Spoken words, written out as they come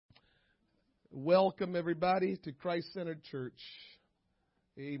Welcome, everybody, to Christ-Centered Church.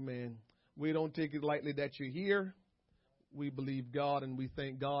 Amen. We don't take it lightly that you're here. We believe God, and we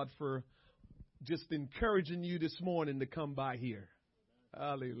thank God for just encouraging you this morning to come by here.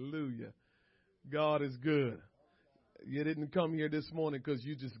 Hallelujah. God is good. You didn't come here this morning because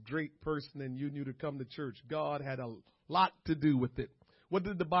you're just a great person and you knew to come to church. God had a lot to do with it. What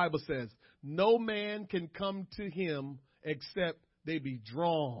did the Bible says? No man can come to him except they be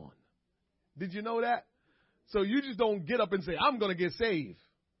drawn. Did you know that? So you just don't get up and say, I'm going to get saved.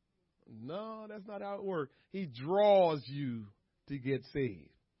 No, that's not how it works. He draws you to get saved.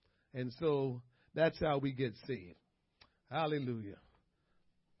 And so that's how we get saved. Hallelujah.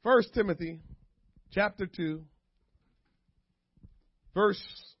 1 Timothy chapter 2, verse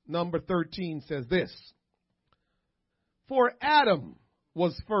number 13 says this. For Adam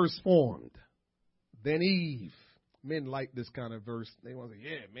was first formed, then Eve. Men like this kind of verse. They want to say,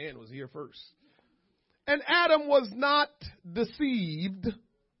 yeah, man was here first. And Adam was not deceived,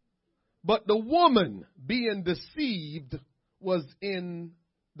 but the woman being deceived was in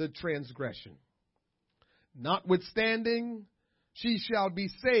the transgression. Notwithstanding, she shall be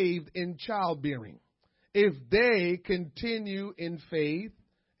saved in childbearing, if they continue in faith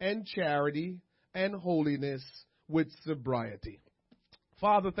and charity and holiness with sobriety.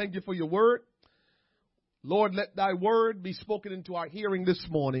 Father, thank you for your word. Lord, let thy word be spoken into our hearing this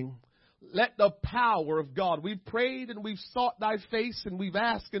morning. Let the power of God. We've prayed and we've sought thy face and we've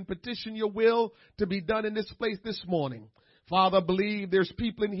asked and petitioned your will to be done in this place this morning. Father, I believe there's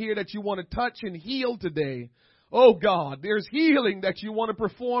people in here that you want to touch and heal today. Oh God, there's healing that you want to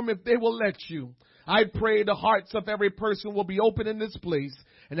perform if they will let you. I pray the hearts of every person will be open in this place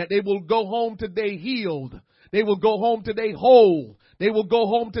and that they will go home today healed. They will go home today whole. They will go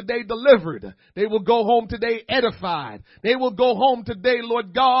home today delivered. They will go home today edified. They will go home today,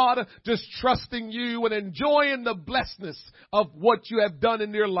 Lord God, just trusting you and enjoying the blessedness of what you have done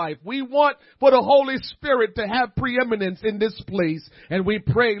in their life. We want for the Holy Spirit to have preeminence in this place. And we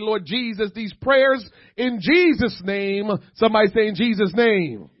pray, Lord Jesus, these prayers in Jesus' name. Somebody say in Jesus'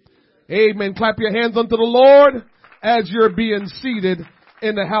 name. Amen. Clap your hands unto the Lord as you're being seated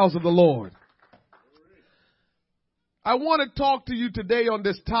in the house of the Lord. I want to talk to you today on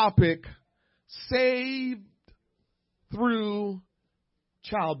this topic, saved through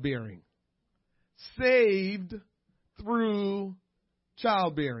childbearing. Saved through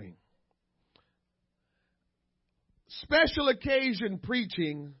childbearing. Special occasion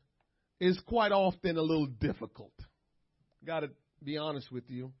preaching is quite often a little difficult. Got to be honest with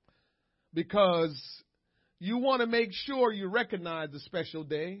you. Because you want to make sure you recognize the special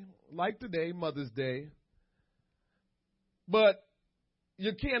day, like today, Mother's Day. But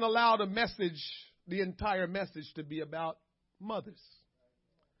you can't allow the entire message to be about mothers.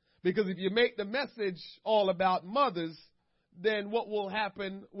 Because if you make the message all about mothers, then what will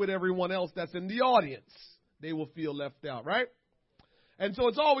happen with everyone else that's in the audience? They will feel left out, right? And so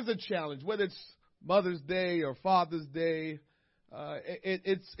it's always a challenge, whether it's Mother's Day or Father's Day.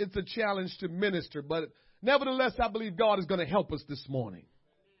 It's a challenge to minister. But nevertheless, I believe God is going to help us this morning.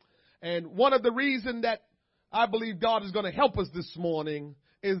 And one of the reasons that I believe God is going to help us this morning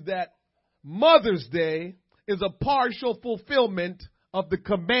is that Mother's Day is a partial fulfillment of the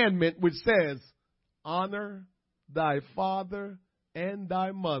commandment which says, honor thy father and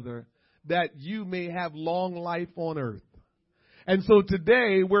thy mother that you may have long life on earth. And so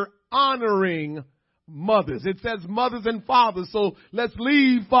today we're honoring mothers. It says mothers and fathers. So let's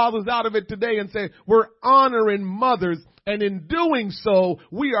leave fathers out of it today and say we're honoring mothers. And in doing so,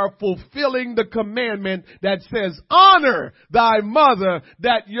 we are fulfilling the commandment that says, honor thy mother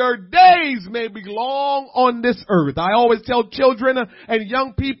that your days may be long on this earth. I always tell children and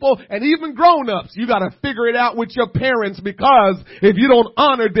young people and even grown-ups, you got to figure it out with your parents, because if you don't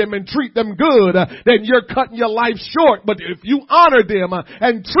honor them and treat them good, then you're cutting your life short. But if you honor them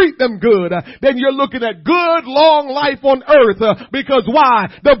and treat them good, then you're looking at good, long life on earth. Because why?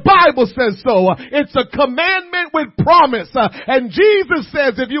 The Bible says so. It's a commandment with promise. And Jesus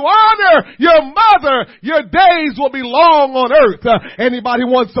says, if you honor your mother, your days will be long on earth. Anybody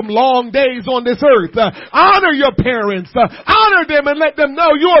want some long days on this earth? Honor your parents. Honor them and let them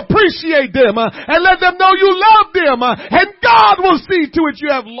know you appreciate them. And let them know you love them. And God will see to it you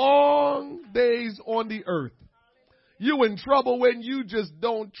have long days on the earth. You in trouble when you just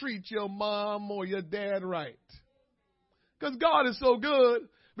don't treat your mom or your dad right. Because God is so good.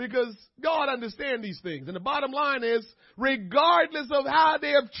 Because God understands these things. And the bottom line is, regardless of how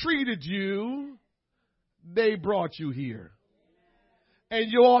they have treated you, they brought you here. And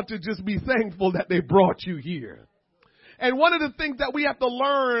you ought to just be thankful that they brought you here. And one of the things that we have to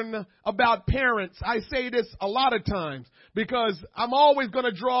learn about parents, I say this a lot of times because I'm always going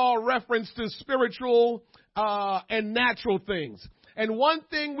to draw reference to spiritual and natural things. And one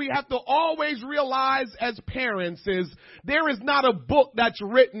thing we have to always realize as parents is there is not a book that's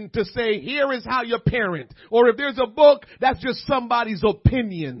written to say, here is how you parent. Or if there's a book, that's just somebody's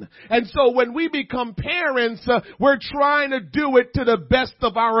opinion. And so when we become parents, we're trying to do it to the best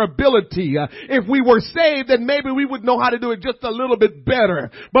of our ability. If we were saved, then maybe we would know how to do it just a little bit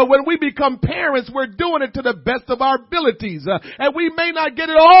better. But when we become parents, we're doing it to the best of our abilities. And we may not get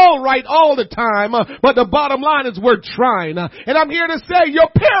it all right all the time, but the bottom line is we're trying. And I'm here to say your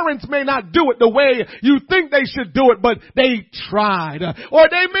parents may not do it the way you think they should do it, but they tried. Or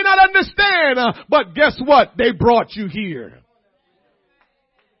they may not understand, but guess what? They brought you here.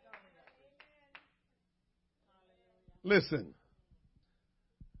 Listen,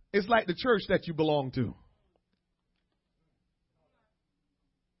 it's like the church that you belong to.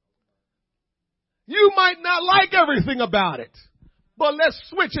 You might not like everything about it, but let's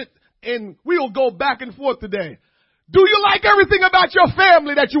switch it and we'll go back and forth today. Do you like everything about your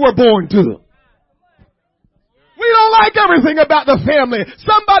family that you were born to? We don't like everything about the family.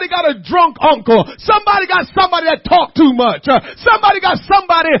 Somebody got a drunk uncle. Somebody got somebody that talked too much. Somebody got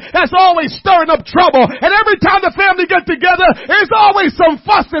somebody that's always stirring up trouble. And every time the family get together, there's always some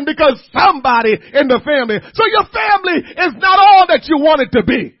fussing because somebody in the family. So your family is not all that you want it to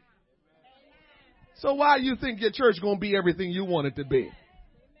be. So why you think your church going to be everything you want it to be?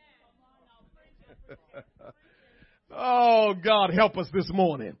 Oh, God, help us this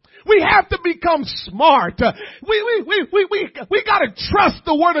morning. We have to become smart. We got to trust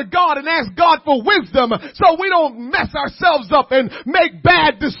the word of God and ask God for wisdom so we don't mess ourselves up and make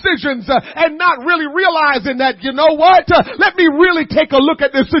bad decisions and not really realizing that, you know what? Let me really take a look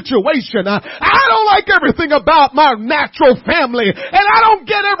at this situation. I don't like everything about my natural family and I don't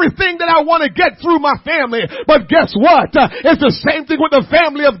get everything that I want to get through my family. But guess what? It's the same thing with the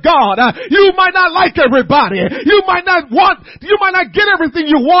family of God. You might not like everybody. You might not get everything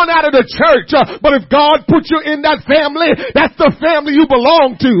you want out of the church, but if God put you in that family, that's the family you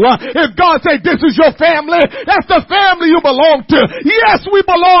belong to. If God say this is your family, that's the family you belong to. Yes, we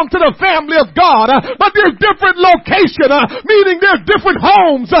belong to the family of God, but there's different location, meaning there's different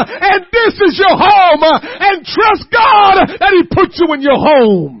homes, and this is your home, and trust God that He put you in your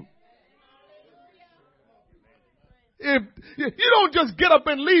home. If you don't just get up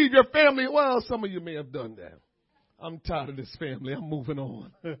and leave your family, well, some of you may have done that. I'm tired of this family. I'm moving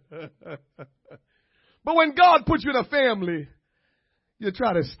on. But when God puts you in a family, you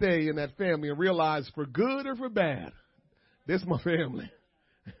try to stay in that family and realize for good or for bad, this is my family.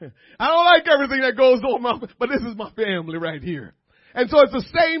 I don't like everything that goes on, but this is my family right here. And so it's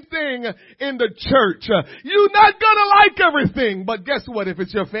the same thing in the church. You're not going to like everything, but guess what? If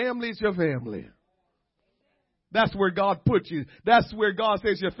it's your family, it's your family. That's where God put you. That's where God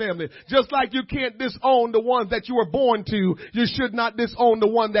says your family. Just like you can't disown the ones that you were born to, you should not disown the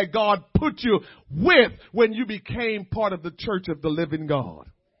one that God put you with when you became part of the church of the living God.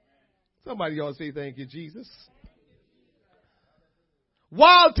 Somebody ought to say thank you, Jesus.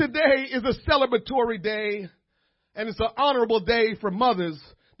 While today is a celebratory day and it's an honorable day for mothers,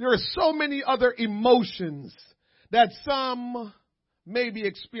 there are so many other emotions that some may be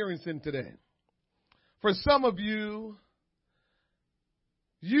experiencing today. For some of you,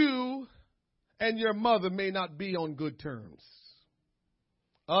 you and your mother may not be on good terms.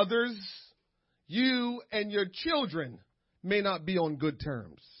 Others, you and your children may not be on good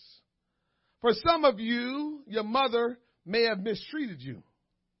terms. For some of you, your mother may have mistreated you.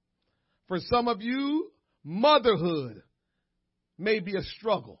 For some of you, motherhood may be a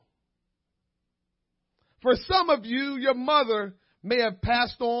struggle. For some of you, your mother may have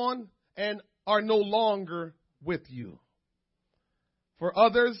passed on and are no longer with you. For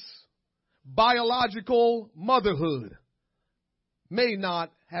others, biological motherhood may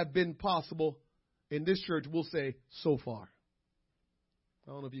not have been possible in this church, we'll say, so far.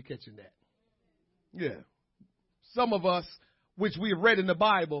 I don't know if you're catching that. Yeah. Some of us, which we have read in the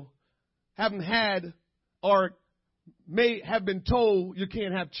Bible, haven't had or may have been told you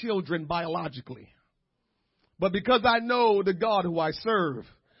can't have children biologically. But because I know the God who I serve,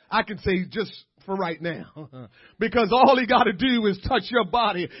 I can say just for right now. Because all he got to do is touch your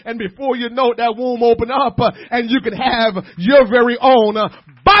body, and before you know it, that womb open up and you can have your very own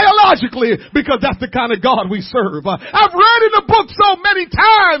biologically, because that's the kind of God we serve. I've read in the book so many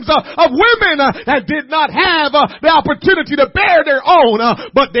times of women that did not have the opportunity to bear their own,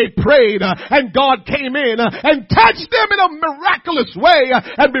 but they prayed and God came in and touched them in a miraculous way,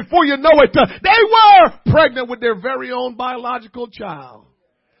 and before you know it, they were pregnant with their very own biological child.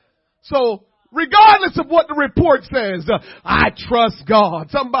 So, regardless of what the report says, I trust God.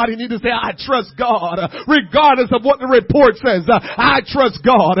 Somebody need to say, I trust God. Regardless of what the report says, I trust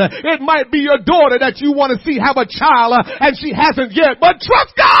God. It might be your daughter that you want to see have a child and she hasn't yet, but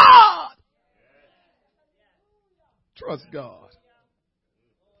trust God. Trust God.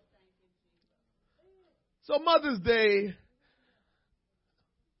 So Mother's Day,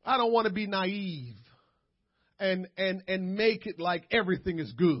 I don't want to be naive and make it like everything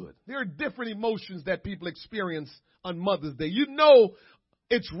is good. There are different emotions that people experience on Mother's Day. You know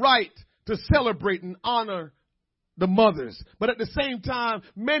it's right to celebrate and honor the mothers. But at the same time,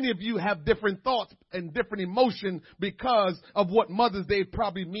 many of you have different thoughts and different emotion because of what Mother's Day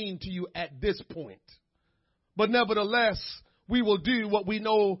probably mean to you at this point. But nevertheless, we will do what we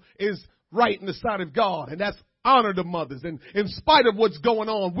know is right in the sight of God, and that's honor the mothers. And in spite of what's going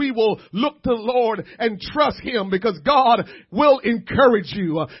on, we will look to the Lord and trust Him, because God will encourage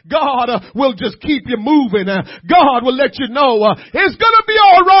you. God will just keep you moving. God will let you know it's going to be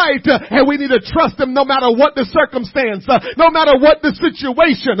all right. And we need to trust Him no matter what the circumstance, no matter what the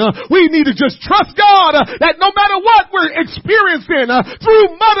situation. We need to just trust God that no matter what we're experiencing through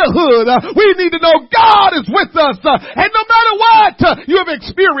motherhood, we need to know God is with us. And no matter what you have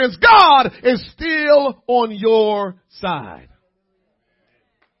experienced, God is still on your side.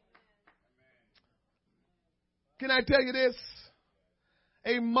 Can I tell you this?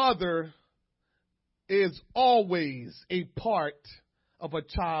 A mother is always a part of a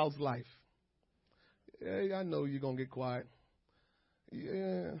child's life. Yeah, I know you're going to get quiet.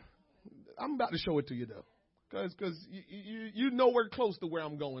 Yeah, I'm about to show it to you though. Because you nowhere close to where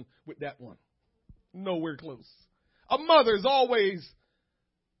I'm going with that one. Nowhere close. A mother is always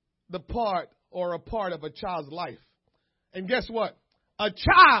the part or a part of a child's life. And guess what? A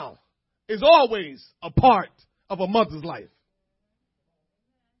child is always a part of a mother's life.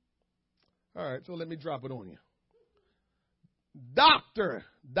 All right, so let me drop it on you. Dr.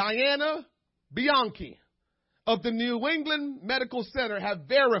 Diana Bianchi of the New England Medical Center have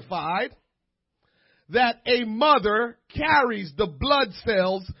verified that a mother carries the blood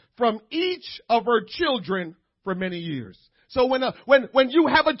cells from each of her children for many years. So when you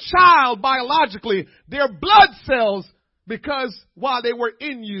have a child biologically, their blood cells, because while they were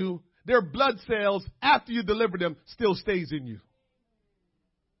in you, their blood cells after you deliver them still stays in you.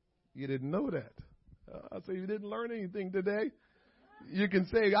 You didn't know that. So you didn't learn anything today. You can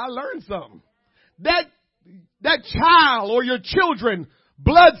say, I learned something. That child or your children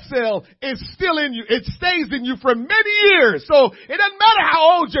blood cell is still in you. It stays in you for many years. So it doesn't matter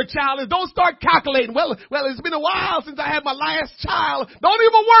how old your child is. Don't start calculating. Well, it's been a while since I had my last child. Don't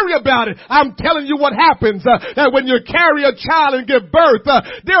even worry about it. I'm telling you what happens that when you carry a child and give birth,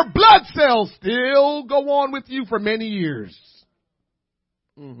 their blood cells still go on with you for many years.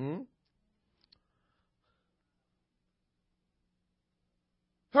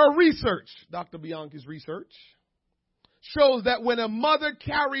 Her research, Dr. Bianchi's research, shows that when a mother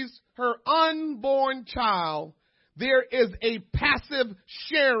carries her unborn child, there is a passive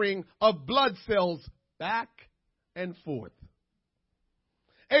sharing of blood cells back and forth.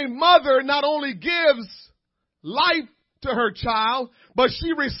 A mother not only gives life to her child, but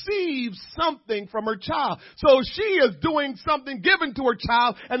she receives something from her child. So she is doing something given to her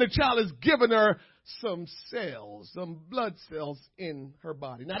child, and the child is giving her some cells, some blood cells in her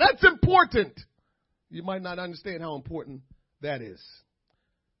body. Now that's important. You might not understand how important that is.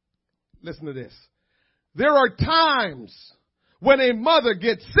 Listen to this. There are times when a mother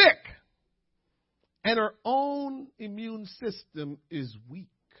gets sick and her own immune system is weak.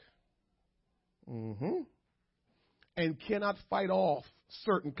 And cannot fight off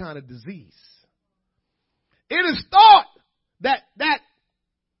certain kind of disease. It is thought that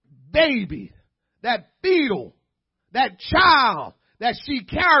baby, that fetal, that child that she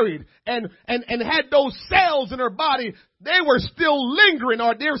carried and had those cells in her body, they were still lingering,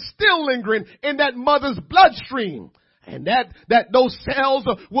 or they're still lingering in that mother's bloodstream. And that those cells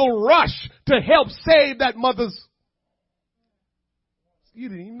will rush to help save that mother's. You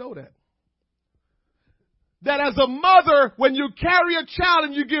didn't even know that. That as a mother, when you carry a child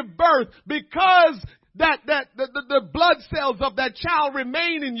and you give birth, because the blood cells of that child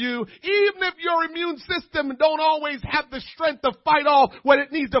remain in you, even if your immune system don't always have the strength to fight off what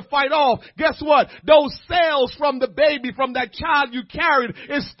it needs to fight off. Guess what? Those cells from the baby, from that child you carried,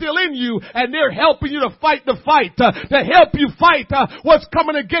 is still in you, and they're helping you to fight the fight, to help you fight what's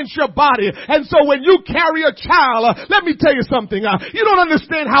coming against your body. And so when you carry a child, let me tell you something. You don't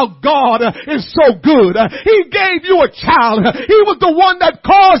understand how God is so good. He gave you a child. He was the one that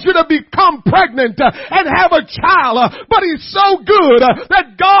caused you to become pregnant and have a child. But He's so good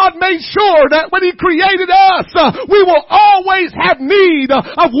that God made sure that when He created us, we will always have need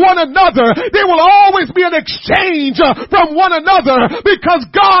of one another. There will always be an exchange from one another because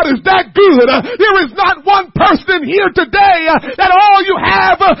God is that good. There is not one person here today that all you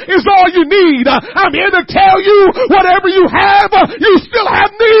have is all you need. I'm here to tell you, whatever you have, you still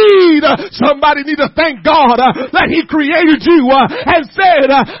have need. Somebody need to thank God that He created you and said,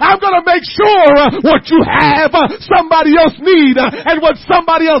 I'm going to make sure what you have, somebody else need, and what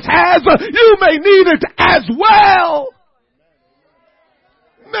somebody else has, you may need it as well.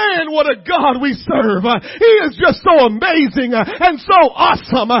 Man, what a God we serve. He is just so amazing and so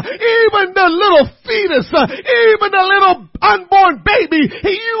awesome. Even the little fetus, even the little unborn baby,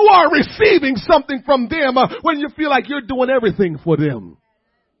 you are receiving something from them when you feel like you're doing everything for them.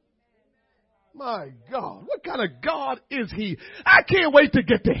 My God, what kind of God is He? I can't wait to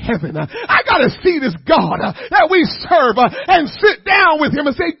get to heaven. I got to see this God that we serve and sit down with Him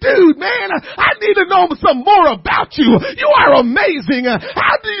and say, dude, man, I need to know some more about you. You are amazing.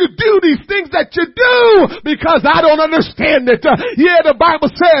 How do you do these things that you do? Because I don't understand it. Yeah, the Bible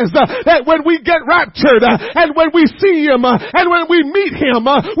says that when we get raptured and when we see Him and when we meet Him,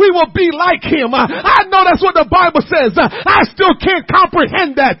 we will be like Him. I know that's what the Bible says. I still can't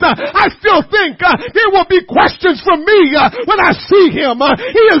comprehend that. I still think there will be questions from me when I see Him.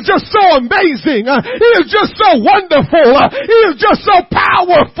 He is just so amazing. He is just so wonderful. He is just so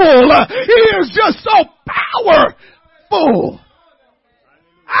powerful. He is just so powerful.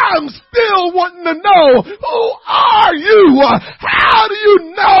 I'm still wanting to know, who are you? How do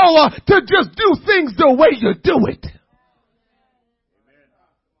you know to just do things the way you do it?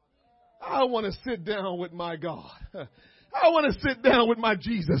 I want to sit down with my God. I want to sit down with my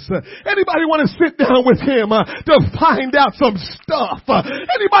Jesus. Anybody want to sit down with Him to find out some stuff?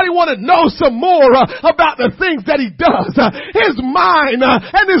 Anybody want to know some more about the things that He does? His mind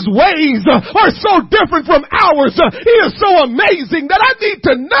and His ways are so different from ours. He is so amazing that I need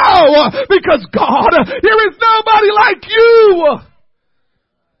to know, because God, there is nobody like you.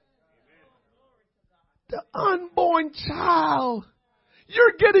 The unborn child.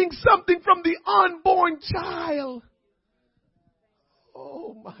 You're getting something from the unborn child.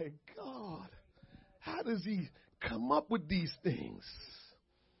 Oh my God. How does He come up with these things?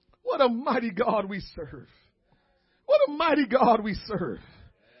 What a mighty God we serve. What a mighty God we serve.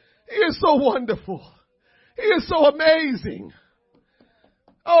 He is so wonderful. He is so amazing.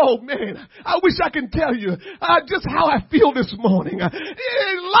 Oh man, I wish I could tell you just how I feel this morning.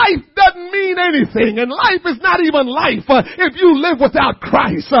 Life doesn't mean anything, and life is not even life if you live without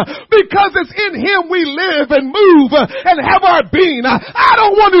Christ, because it's in Him we live and move and have our being. I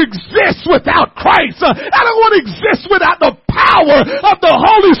don't want to exist without Christ. I don't want to exist without the power of the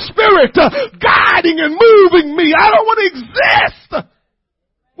Holy Spirit guiding and moving me. I don't want to exist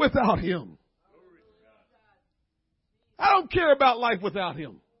without Him. I don't care about life without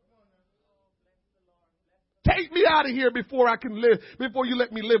Him. Take me out of here before I can live, before you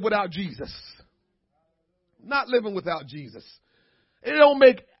let me live without Jesus. Not living without Jesus. It don't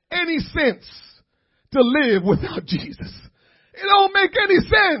make any sense to live without Jesus. It don't make any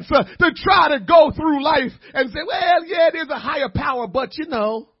sense to try to go through life and say, well, yeah, there's a higher power, but you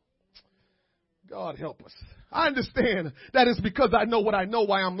know, God help us. I understand that it's because I know what I know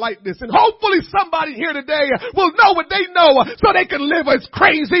why I'm like this. And hopefully somebody here today will know what they know so they can live as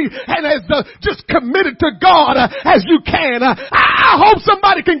crazy and as just committed to God as you can. I hope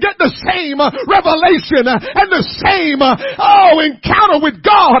somebody can get the same revelation and the same encounter with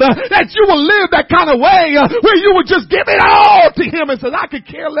God, that you will live that kind of way where you will just give it all to Him and say, I could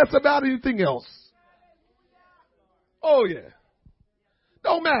care less about anything else. Oh yeah.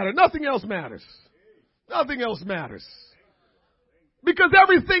 Don't matter. Nothing else matters. Nothing else matters. Because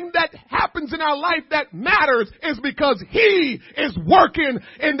everything that happens in our life that matters is because He is working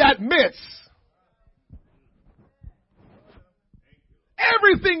in that midst.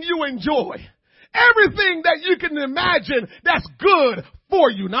 Everything you enjoy, everything that you can imagine that's good for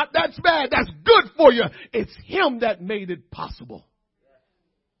you, not that's bad, that's good for you, it's Him that made it possible.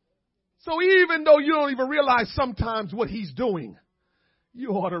 So even though you don't even realize sometimes what He's doing,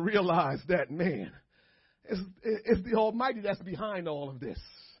 you ought to realize that, man, It's the Almighty that's behind all of this.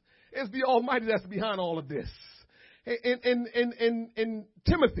 It's the Almighty that's behind all of this. In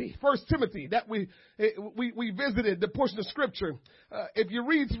Timothy, 1 Timothy, that we visited the portion of scripture. If you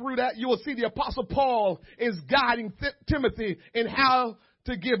read through that, you will see the Apostle Paul is guiding Timothy in how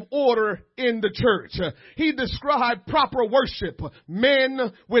to give order in the church. He described proper worship, men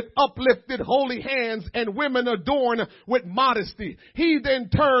with uplifted holy hands and women adorned with modesty. He then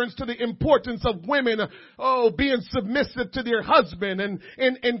turns to the importance of women, being submissive to their husband. And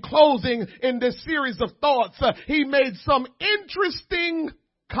in closing in this series of thoughts, he made some interesting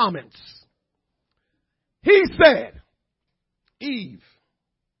comments. He said, Eve,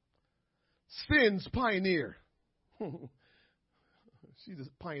 sin's pioneer. She's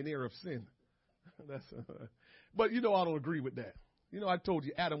a pioneer of sin. But I don't agree with that. I told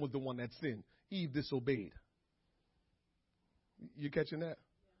you Adam was the one that sinned. Eve disobeyed. You catching that?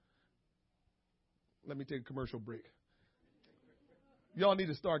 Let me take a commercial break. Y'all need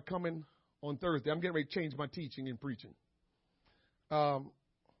to start coming on Thursday. I'm getting ready to change my teaching and preaching.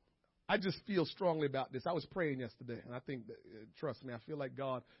 I just feel strongly about this. I was praying yesterday, and I think, trust me, I feel like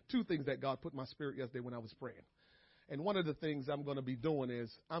God, two things that God put in my spirit yesterday when I was praying. And one of the things I'm going to be doing is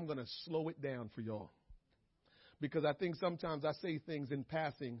I'm going to slow it down for y'all. Because I think sometimes I say things in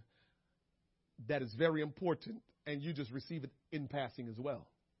passing that is very important, and you just receive it in passing as well.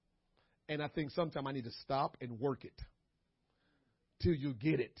 And I think sometimes I need to stop and work it till you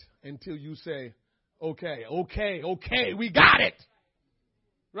get it, until you say, okay, we got it.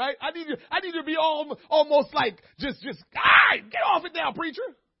 Right? I need you to be almost like just all right, get off it now, preacher.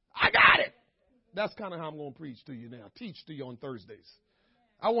 I got it. That's kind of how I'm going to preach to you now. Teach to you on Thursdays.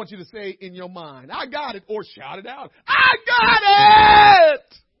 I want you to say in your mind, I got it, or shout it out. I got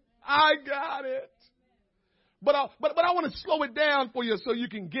it. I got it. But I want to slow it down for you so you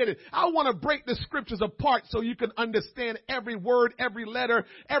can get it. I want to break the scriptures apart so you can understand every word, every letter,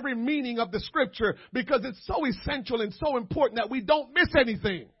 every meaning of the scripture, because it's so essential and so important that we don't miss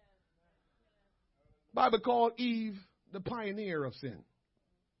anything. The Bible called Eve the pioneer of sin.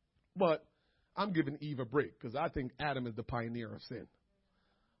 But I'm giving Eve a break because I think Adam is the pioneer of sin.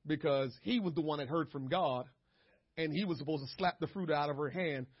 Because he was the one that heard from God, and he was supposed to slap the fruit out of her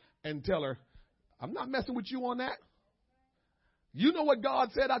hand and tell her, I'm not messing with you on that. You know what God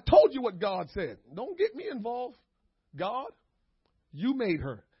said. I told you what God said. Don't get me involved. God, you made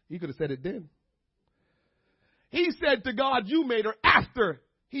her. He could have said it then. He said to God, you made her after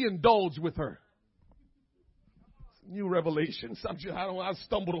he indulged with her. New revelation. I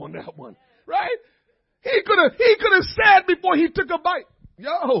stumbled on that one. Right? He could have said before he took a bite,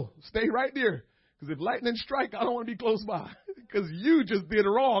 yo, stay right there. Because if lightning strike, I don't want to be close by. Because you just did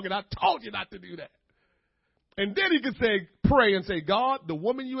wrong, and I told you not to do that. And then he could say, pray and say, God, the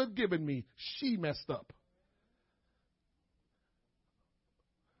woman you have given me, she messed up.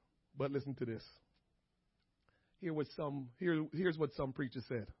 But listen to this. Here's what some preachers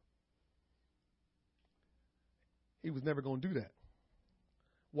said. He was never going to do that.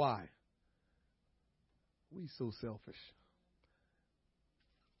 Why? We so selfish.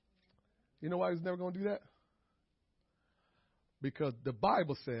 You know why he's never going to do that? Because the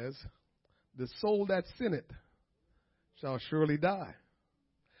Bible says, the soul that sinneth shall surely die.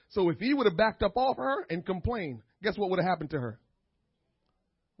 So if he would have backed up off her and complained, guess what would have happened to her?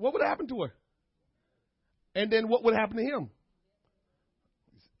 What would have happened to her? And then what would happen to him?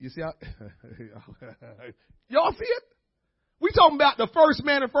 You see how? Y'all see it? We talking about the first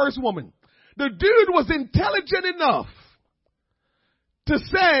man and first woman. The dude was intelligent enough to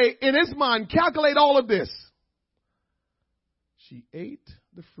say in his mind, calculate all of this. She ate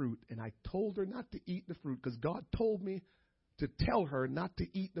the fruit, and I told her not to eat the fruit because God told me to tell her not to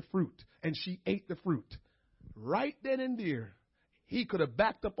eat the fruit, and she ate the fruit. Right then and there, he could have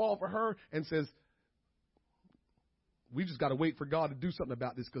backed up off of her and says, we just got to wait for God to do something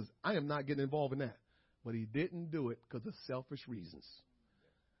about this because I am not getting involved in that. But he didn't do it because of selfish reasons.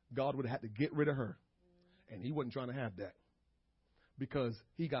 God would have had to get rid of her, and he wasn't trying to have that because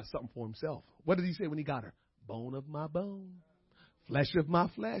he got something for himself. What did he say when he got her? Bone of my bone. Flesh of my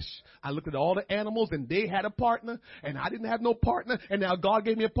flesh. I looked at all the animals and they had a partner and I didn't have no partner. And now God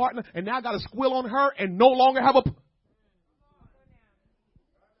gave me a partner and now I got to squill on her and no longer have a.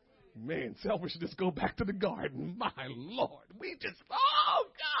 Man, selfishness, go back to the garden. My Lord. Oh,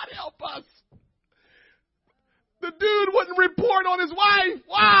 God help us. The dude wouldn't report on his wife.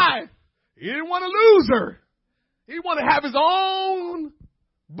 Why? He didn't want to lose her. He wanted to have his own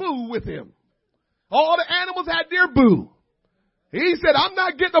boo with him. All the animals had their boo. He said, I'm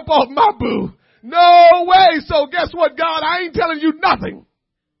not getting up off my boo. No way. So guess what, God? I ain't telling you nothing.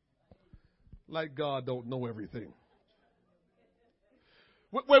 Like God don't know everything.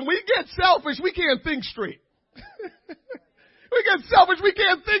 When we get selfish, we can't think straight. We get selfish, we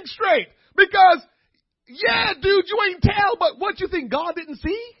can't think straight. Because, yeah, dude, you ain't tell, but what you think God didn't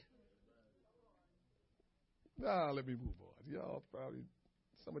see? Nah, let me move on. Y'all probably,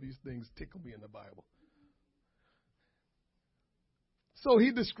 some of these things tickle me in the Bible. So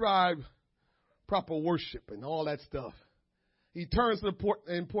he described proper worship and all that stuff. He turns to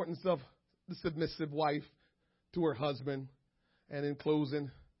the importance of the submissive wife to her husband. And in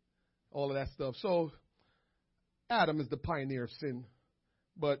closing, all of that stuff. So Adam is the pioneer of sin.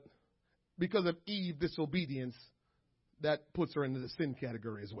 But because of Eve's disobedience, that puts her into the sin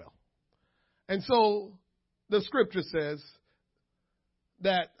category as well. And so the scripture says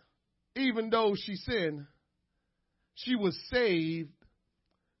that even though she sinned, she was saved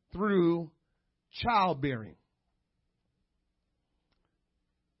through childbearing.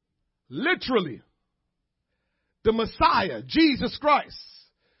 Literally, the Messiah, Jesus Christ,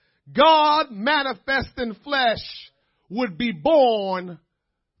 God manifest in flesh, would be born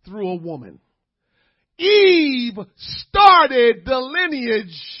through a woman. Eve started the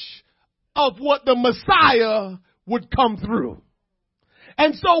lineage of what the Messiah would come through.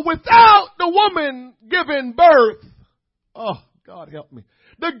 And so without the woman giving birth, oh, God help me,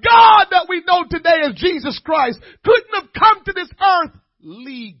 the God that we know today as Jesus Christ couldn't have come to this earth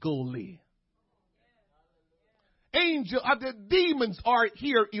legally. The demons are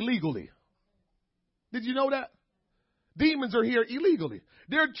here illegally. Did you know that? Demons are here illegally.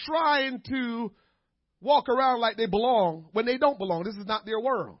 They're trying to walk around like they belong when they don't belong. This is not their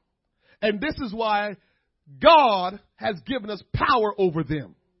world. And this is why God has given us power over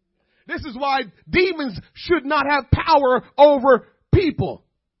them. This is why demons should not have power over people.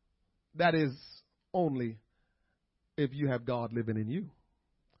 That is only if you have God living in you.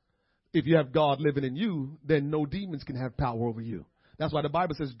 If you have God living in you, then no demons can have power over you. That's why the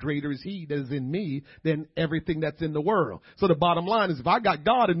Bible says greater is he that is in me than everything that's in the world. So the bottom line is if I got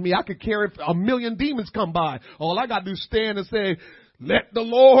God in me, I could carry 1,000,000 demons come by. All I got to do is stand and say, let the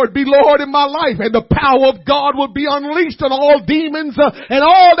Lord be Lord in my life, and the power of God will be unleashed on all demons and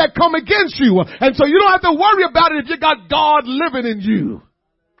all that come against you. And so you don't have to worry about it if you got God living in you.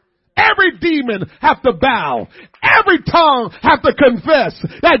 Every demon have to bow. Every tongue have to confess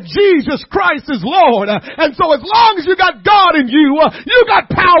that Jesus Christ is Lord. And so as long as you got God in you, you got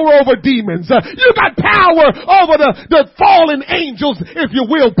power over demons. You got power over the fallen angels, if you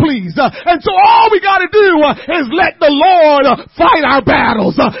will, please. And so all we got to do is let the Lord fight our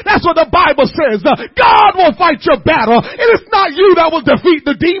battles. That's what the Bible says. God will fight your battle. It is not you that will defeat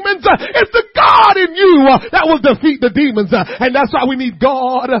the demons. It's the God in you that will defeat the demons. And that's why we need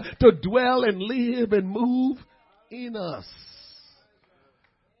God to dwell and live and move in us.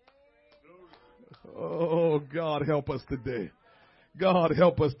 Oh, God help us today. God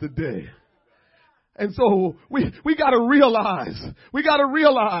help us today. And so we got to realize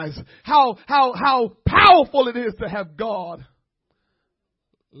how powerful it is to have God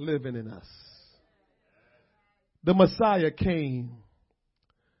living in us. The Messiah came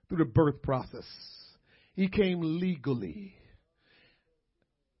through the birth process. He came legally.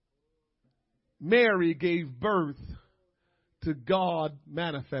 Mary gave birth to God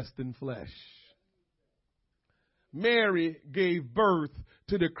manifest in flesh. Mary gave birth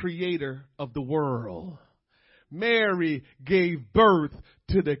to the creator of the world. Mary gave birth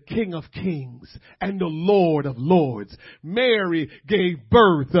to the King of Kings and the Lord of Lords. Mary gave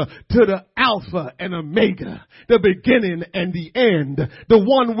birth to the Alpha and Omega, the beginning and the end, the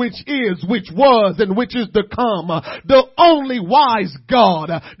one which is, which was, and which is to come, the only wise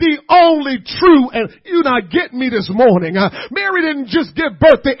God, the only true, and you're not getting me this morning. Mary didn't just give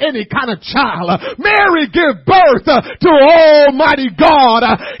birth to any kind of child. Mary gave birth to Almighty God.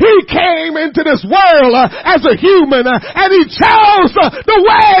 He came into this world as a human, and he chose the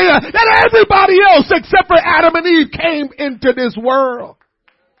way that everybody else except for Adam and Eve came into this world.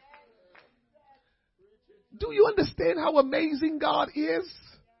 Do you understand how amazing God is?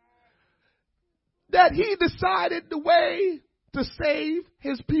 That he decided the way to save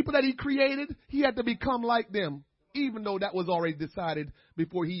his people that he created, he had to become like them, even though that was already decided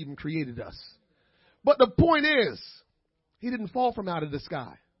before he even created us. But the point is, he didn't fall from out of the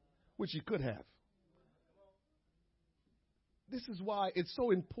sky, which he could have. This is why it's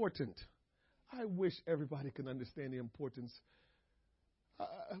so important. I wish everybody could understand the importance.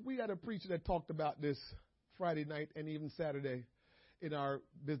 We had a preacher that talked about this Friday night and even Saturday in our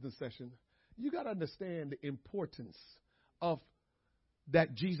business session. You got to understand the importance of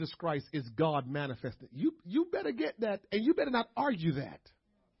that Jesus Christ is God manifested. You better get that, and you better not argue that.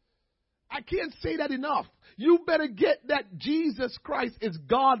 I can't say that enough. You better get that Jesus Christ is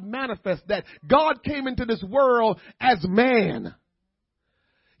God manifest, that God came into this world as man.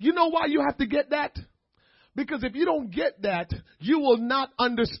 You know why you have to get that? Because if you don't get that, you will not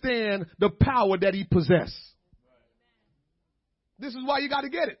understand the power that he possesses. This is why you got to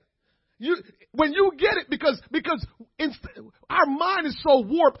get it. When you get it, because our mind is so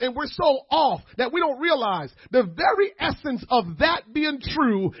warped and we're so off that we don't realize the very essence of that being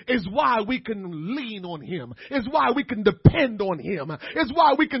true is why we can lean on him. Is why we can depend on him. Is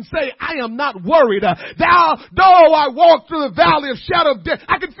why we can say, I am not worried. Though I walk through the valley of shadow of death,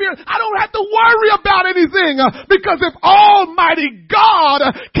 I can fear. I don't have to worry about anything because if Almighty God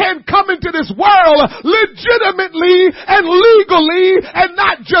can come into this world legitimately and legally and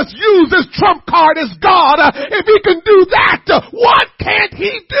not just use this trump card as God, if he can do that, what can't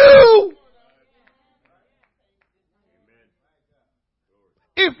he do?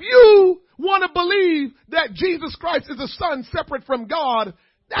 If you want to believe that Jesus Christ is a son separate from God,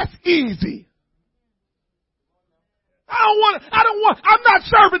 that's easy. I'm not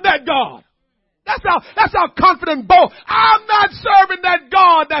serving that God. That's how confident bold. I'm not serving that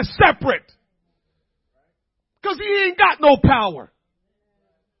God that's separate. Because he ain't got no power.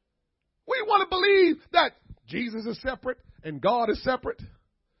 We want to believe that Jesus is separate and God is separate.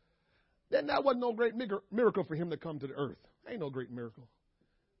 Then that wasn't no great miracle for him to come to the earth. Ain't no great miracle.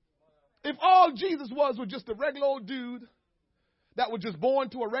 If all Jesus was just a regular old dude that was just born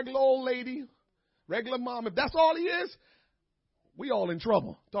to a regular old lady, regular mom, if that's all he is, we all in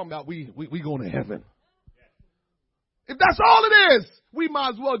trouble. Talking about we going to heaven. If that's all it is, we might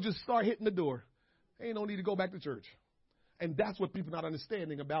as well just start hitting the door. Ain't no need to go back to church. And that's what people not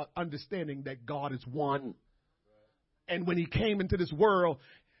understanding about understanding that God is one. And when he came into this world,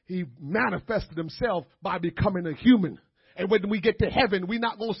 he manifested himself by becoming a human. And when we get to heaven, we're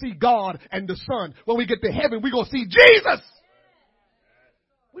not going to see God and the Son. When we get to heaven, we're going to see Jesus.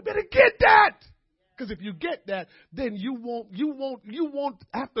 We better get that. Because if you get that, then you won't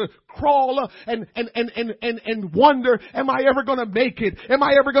have to crawl and wonder, am I ever going to make it? Am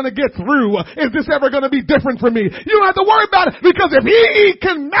I ever going to get through? Is this ever going to be different for me? You don't have to worry about it, because if he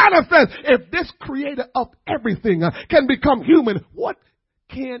can manifest, if this creator of everything can become human, what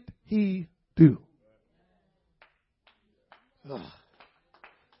can't he do?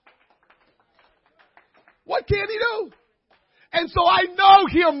 What can he do? And so I know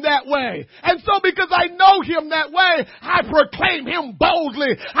him that way. And so because I know him that way, I proclaim him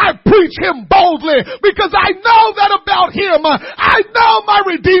boldly. I preach him boldly because I know that about him. I know my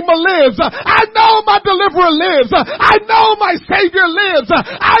Redeemer lives. I know my Deliverer lives. I know my Savior lives.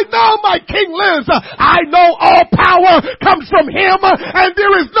 I know my King lives. I know all power comes from him, and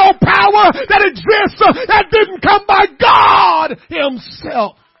there is no power that exists that didn't come by God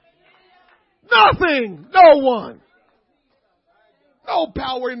himself. Nothing. No one. No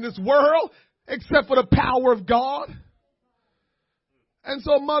power in this world except for the power of God. And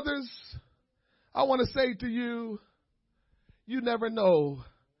so, mothers, I want to say to you, you never know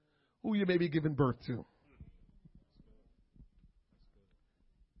who you may be giving birth to.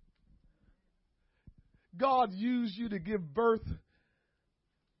 God used you to give birth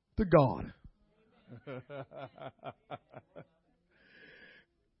to God.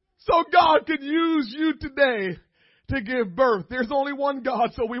 So God could use you today to give birth. There's only one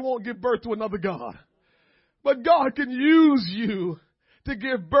God, so we won't give birth to another God. But God can use you to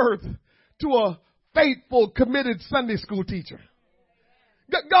give birth to a faithful, committed Sunday school teacher.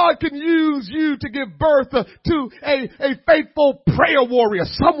 God can use you to give birth to a faithful prayer warrior,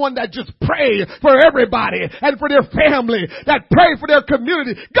 someone that just pray for everybody and for their family, that pray for their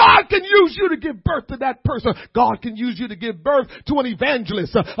community. God can use you to give birth to that person. God can use you to give birth to an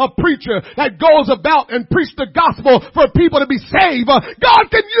evangelist, a preacher that goes about and preach the gospel for people to be saved. God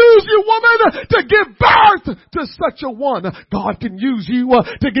can use you, woman, to give birth to such a one. God can use you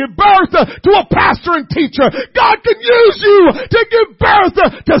to give birth to a pastor and teacher. God can use you to give birth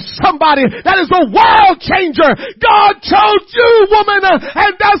to somebody that is a world changer. God chose you, woman,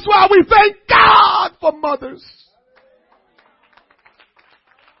 and that's why we thank God for mothers.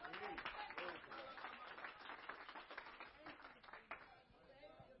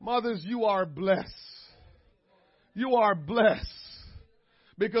 Mothers, you are blessed. You are blessed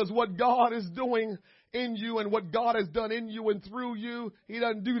because what God is doing in you and what God has done in you and through you, he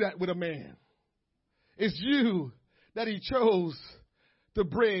doesn't do that with a man. It's you that he chose to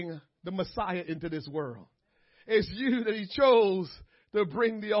bring the Messiah into this world. It's you that he chose to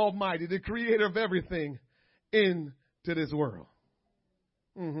bring the Almighty, the creator of everything, into this world.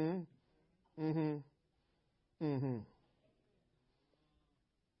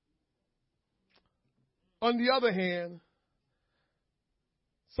 On the other hand,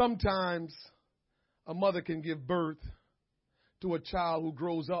 sometimes a mother can give birth to a child who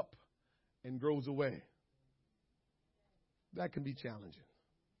grows up and grows away. That can be challenging.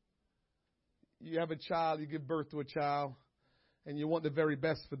 You have a child, you give birth to a child, and you want the very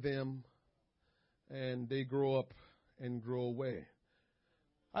best for them, and they grow up and grow away.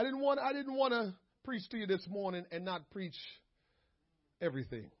 I didn't want to preach to you this morning and not preach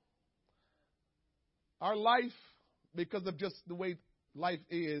everything. Our life, because of just the way life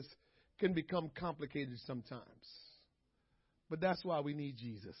is, can become complicated sometimes. But that's why we need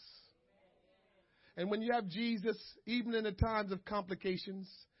Jesus. And when you have Jesus, even in the times of complications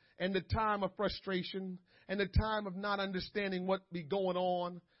and the time of frustration and the time of not understanding what be going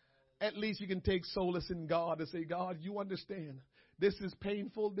on, at least you can take solace in God and say, God, you understand. This is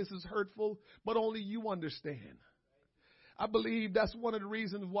painful, this is hurtful, but only you understand. I believe that's one of the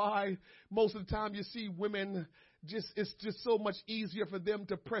reasons why most of the time you see women, it's just so much easier for them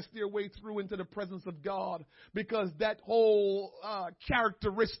to press their way through into the presence of God, because that whole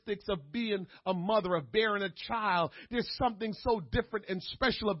characteristics of being a mother, of bearing a child, there's something so different and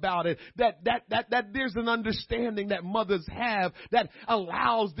special about it that there's an understanding that mothers have that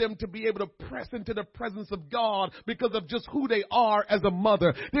allows them to be able to press into the presence of God because of just who they are as a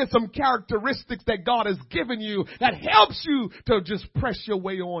mother. There's some characteristics that God has given you that helps you to just press your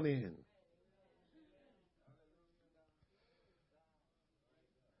way on in.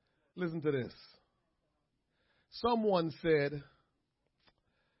 Listen to this. Someone said,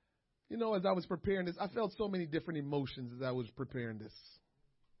 as I was preparing this, I felt so many different emotions as I was preparing this.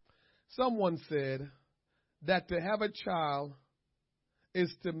 Someone said that to have a child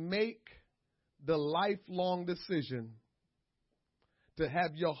is to make the lifelong decision to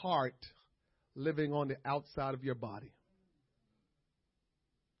have your heart living on the outside of your body.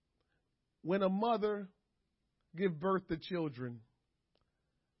 When a mother gives birth to children,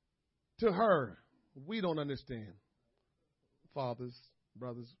 to her, we don't understand. Fathers,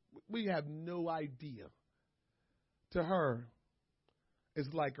 brothers, we have no idea. To her,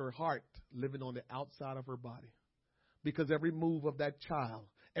 it's like her heart living on the outside of her body. Because every move of that child,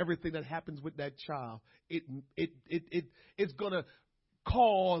 everything that happens with that child, it's going to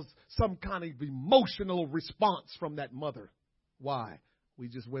cause some kind of emotional response from that mother. Why? We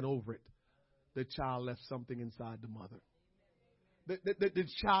just went over it. The child left something inside the mother. The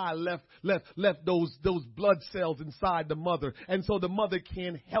child left those blood cells inside the mother. And so the mother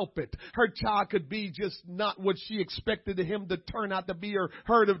can't help it. Her child could be just not what she expected him to turn out to be or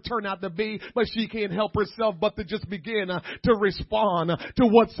her to turn out to be, but she can't help herself but to just begin to respond to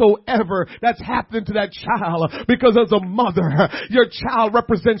whatsoever that's happening to that child. Because as a mother, your child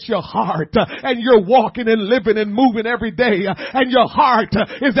represents your heart, and you're walking and living and moving every day, and your heart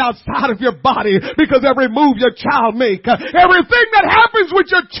is outside of your body because every move your child make, everything that happens with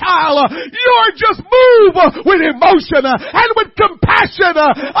your child, you're just move with emotion and with compassion.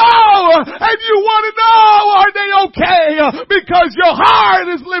 And you want to know, are they okay? Because your heart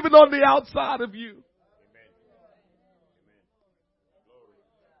is living on the outside of you.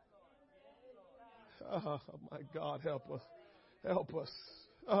 Oh my God, help us. Help us.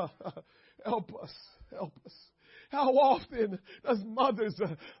 Help us. Help us. How often does mothers,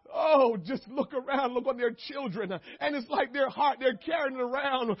 just look around, look on their children, and it's like their heart, they're carrying it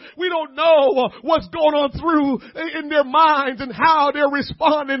around. We don't know what's going on through in their minds and how they're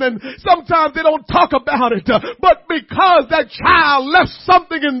responding, and sometimes they don't talk about it. But because that child left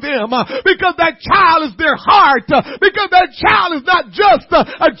something in them, because that child is their heart, because that child is not just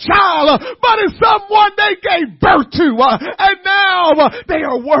a child, but it's someone they gave birth to, and now they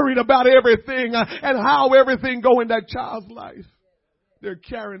are worried about everything and how everything goes in that child's life. They're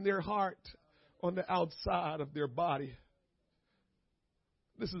carrying their heart on the outside of their body.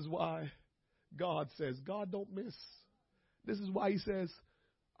 This is why God says, God don't miss. This is why he says,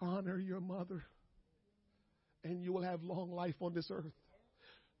 honor your mother and you will have long life on this earth.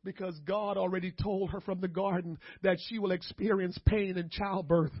 Because God already told her from the garden that she will experience pain in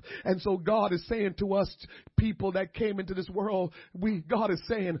childbirth. And so God is saying to us, people that came into this world, God is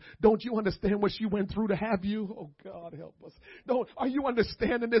saying, don't you understand what she went through to have you? Oh, God, help us. Are you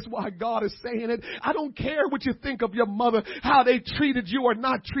understanding this, why God is saying it? I don't care what you think of your mother, how they treated you or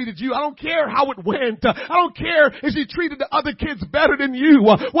not treated you. I don't care how it went. I don't care if she treated the other kids better than you.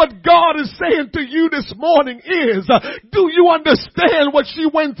 What God is saying to you this morning is, do you understand what she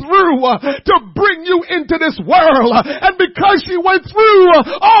went through to bring you into this world? And because she went through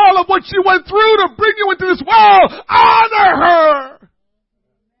all of what she went through to bring you into this world, honor her.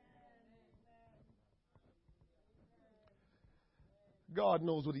 God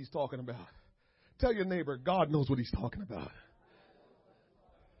knows what he's talking about. Tell your neighbor, God knows what he's talking about.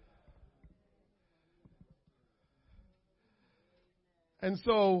 And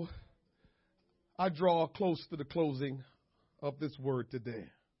so I draw close to the closing of this word today.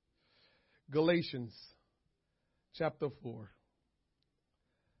 Galatians chapter 4,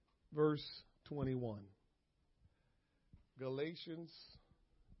 verse 21. Galatians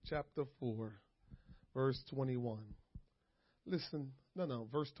chapter 4, verse 21. Listen,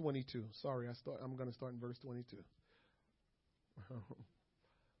 verse 22. Sorry, I'm going to start in verse 22.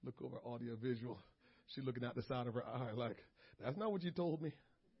 Look over audio visual. She's looking out the side of her eye like, that's not what you told me.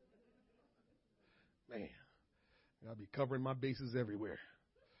 Man, I'll be covering my bases everywhere.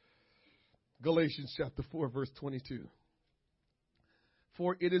 Galatians chapter 4, verse 22.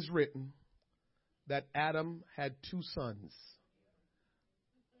 For it is written that Adam had two sons.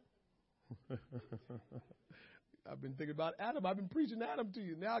 I've been thinking about Adam. I've been preaching Adam to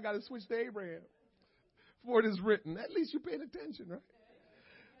you. Now I got to switch to Abraham. For it is written, at least you're paying attention, right?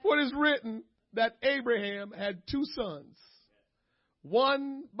 For it is written that Abraham had two sons,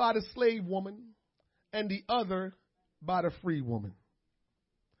 one by the slave woman and the other by the free woman.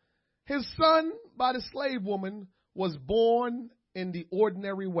 His son by the slave woman was born in the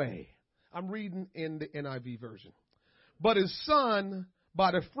ordinary way. I'm reading in the NIV version. But his son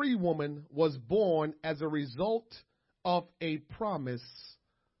by the free woman was born as a result of a promise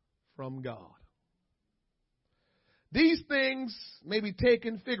from God. These things may be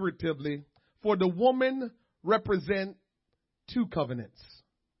taken figuratively, for the woman represent two covenants.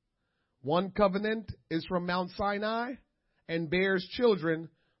 One covenant is from Mount Sinai and bears children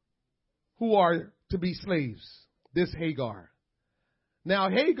who are to be slaves. This Hagar. Now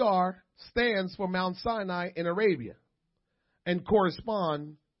Hagar stands for Mount Sinai in Arabia and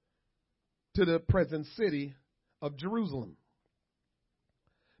correspond to the present city of Jerusalem,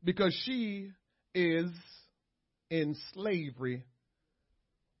 because she is in slavery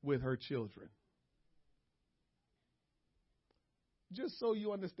with her children. Just so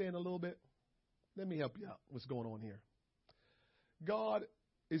you understand a little bit, let me help you out what's going on here. God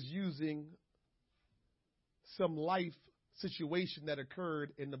is using some life situation that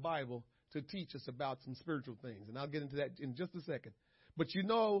occurred in the Bible to teach us about some spiritual things. And I'll get into that in just a second. But you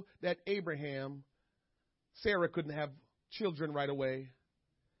know that Sarah couldn't have children right away.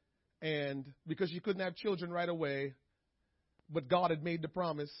 And because she couldn't have children right away, but God had made the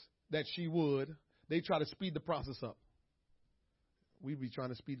promise that she would, they try to speed the process up. We'd be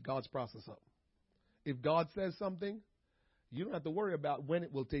trying to speed God's process up. If God says something, you don't have to worry about when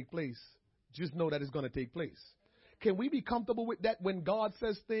it will take place. Just know that it's going to take place. Can we be comfortable with that? When God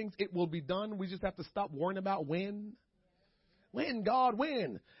says things, it will be done. We just have to stop worrying about when. When, God,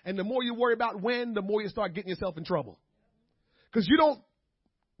 when? And the more you worry about when, the more you start getting yourself in trouble. Because you don't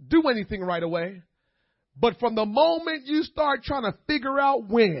do anything right away. But from the moment you start trying to figure out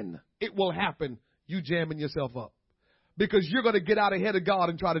when it will happen, you jamming yourself up. Because you're going to get out ahead of God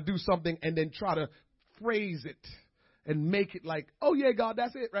and try to do something and then try to phrase it and make it like, oh yeah, God,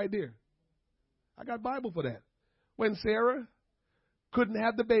 that's it right there. I got Bible for that. When Sarah couldn't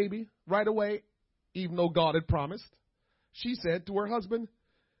have the baby right away, even though God had promised, she said to her husband,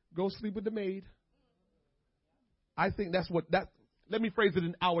 go sleep with the maid. I think that's let me phrase it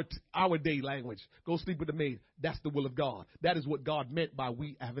in our day language. Go sleep with the maid. That's the will of God. That is what God meant by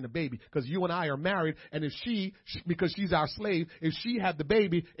we having a baby. Because you and I are married, and if because she's our slave, if she had the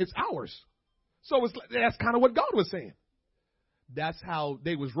baby, it's ours. So that's kind of what God was saying. That's how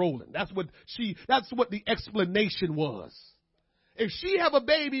they was rolling. That's what the explanation was. If she have a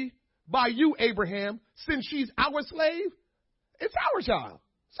baby by you, Abraham, since she's our slave, it's our child.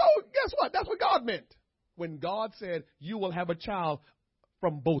 So guess what? That's what God meant when God said you will have a child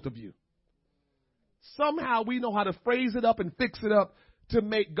from both of you. Somehow we know how to phrase it up and fix it up to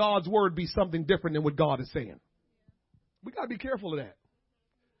make God's word be something different than what God is saying. We got to be careful of that.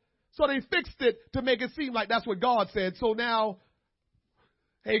 So they fixed it to make it seem like that's what God said. So now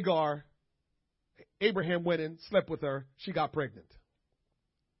Hagar, Abraham went and slept with her. She got pregnant.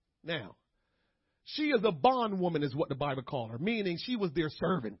 Now, she is a bondwoman is what the Bible called her, meaning she was their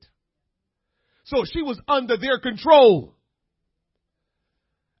servant. So she was under their control.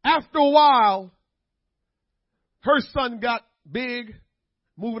 After a while, her son got big,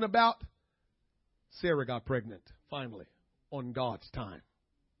 moving about. Sarah got pregnant, finally, on God's time,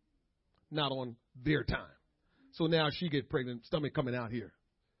 not on their time. So now she gets pregnant, stomach coming out here.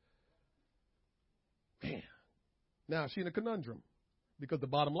 Man, now she's in a conundrum because the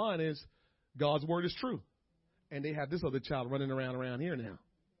bottom line is God's word is true. And they have this other child running around here now.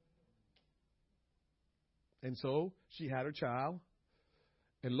 And so she had her child.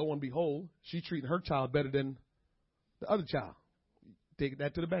 And lo and behold, she's treating her child better than the other child. Take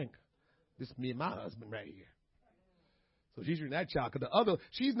that to the bank. This is me and my husband right here. So she's treating that child. Because the other,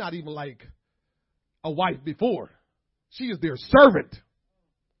 she's not even like a wife before. She is their servant.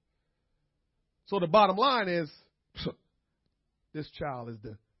 So the bottom line is, this child is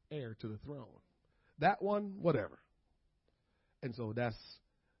the heir to the throne. That one, whatever. And so that's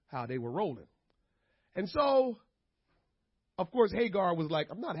how they were rolling. And so, of course, Hagar was like,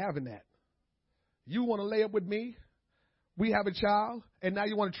 I'm not having that. You want to lay up with me? We have a child, and now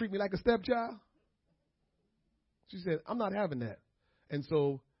you want to treat me like a stepchild? She said, I'm not having that. And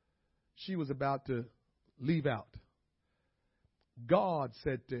so she was about to leave out. God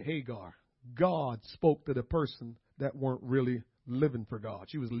said to Hagar, God spoke to the person that weren't really living for God.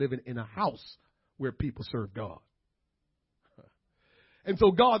 She was living in a house where people serve God. And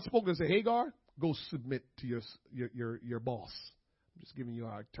so God spoke and said, Hagar, go submit to your boss. I'm just giving you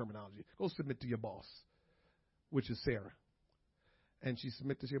our terminology. Go submit to your boss, which is Sarah. And she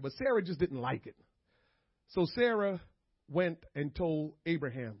submitted to Sarah, but Sarah just didn't like it. So Sarah went and told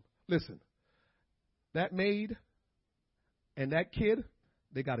Abraham, listen, that maid and that kid,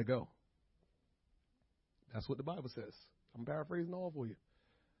 they got to go. That's what the Bible says. I'm paraphrasing all for you.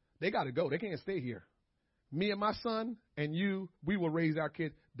 They got to go. They can't stay here. Me and my son and you, we will raise our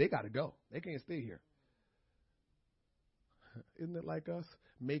kid. They got to go. They can't stay here. Isn't it like us?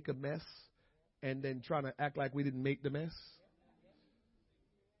 Make a mess and then trying to act like we didn't make the mess.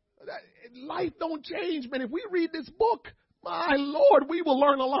 Life don't change, man. If we read this book, my Lord, we will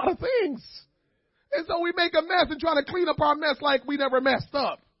learn a lot of things. And so we make a mess and try to clean up our mess like we never messed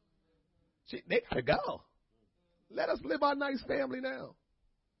up. They got to go. Let us live our nice family now.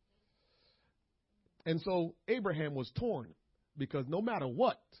 And so Abraham was torn because no matter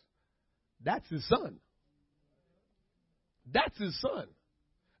what, that's his son. That's his son.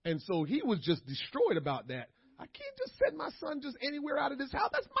 And so he was just destroyed about that. I can't just send my son just anywhere out of this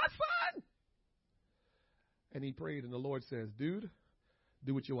house. That's my son. And he prayed, and the Lord says, dude,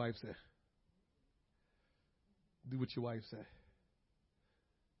 do what your wife said. Do what your wife said.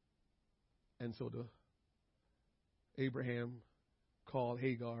 And so Abraham called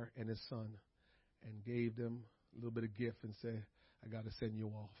Hagar and his son and gave them a little bit of gift and said, I got to send you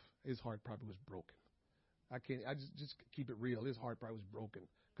off. His heart probably was broken. I just keep it real. His heart probably was broken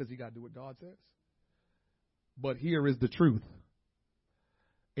because he got to do what God says. But here is the truth.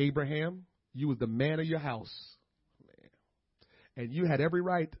 Abraham, you was the man of your house. Man. And you had every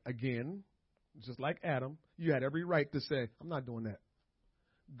right, again, just like Adam, you had every right to say, I'm not doing that.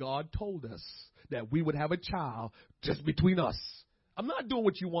 God told us that we would have a child just between us. I'm not doing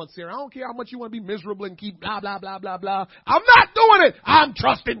what you want, Sarah. I don't care how much you want to be miserable and keep blah, blah, blah, blah, blah. I'm not doing it. I'm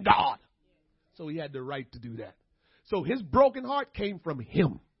trusting God. So he had the right to do that. So his broken heart came from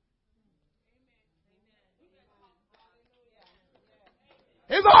him.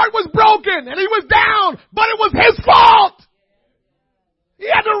 His heart was broken and he was down, but it was his fault. He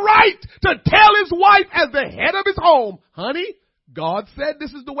had the right to tell his wife as the head of his home, honey, God said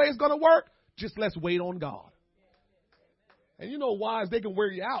this is the way it's going to work. Just let's wait on God. And you know, wives, they can wear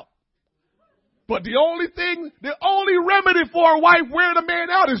you out. But the only remedy for a wife wearing a man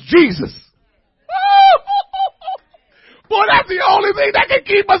out is Jesus. Boy, that's the only thing that can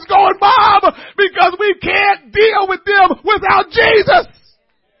keep us going, Mom, because we can't deal with them without Jesus.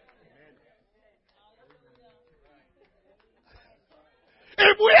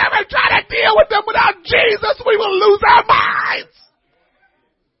 If we ever try to deal with them without Jesus, we will lose our minds.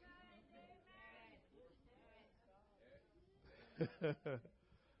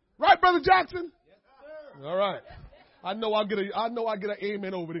 Right, Brother Jackson? Yes, sir. All right. I know I get an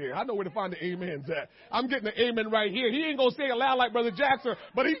amen over there. I know where to find the amens at. I'm getting an amen right here. He ain't gonna say it loud like Brother Jackson,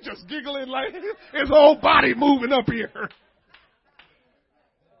 but he's just giggling like his whole body moving up here.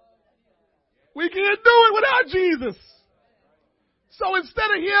 We can't do it without Jesus. So instead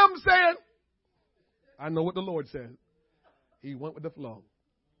of him saying, I know what the Lord said, he went with the flow.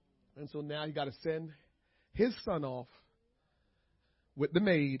 And so now he got to send his son off with the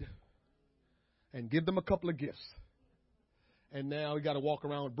maid and give them a couple of gifts. And now he got to walk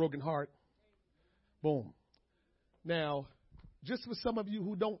around with a broken heart. Boom. Now, just for some of you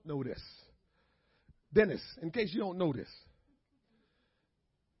who don't know this, Dennis, in case you don't know this,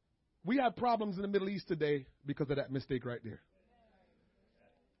 we have problems in the Middle East today because of that mistake right there.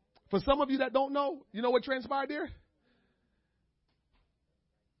 For some of you that don't know, you know what transpired there?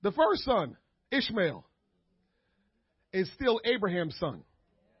 The first son, Ishmael, is still Abraham's son.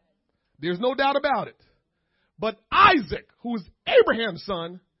 There's no doubt about it. But Isaac, who is Abraham's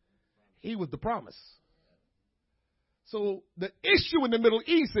son, he was the promise. So the issue in the Middle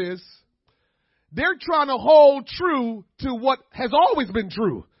East is they're trying to hold true to what has always been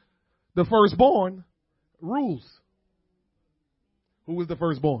true. The firstborn rules. Who was the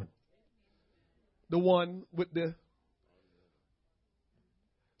firstborn? The one with the...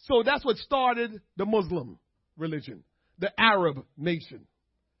 So that's what started the Muslim religion, the Arab nation.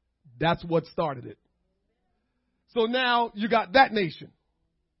 That's what started it. So now you got that nation.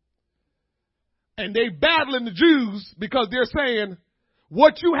 And they battling the Jews because they're saying,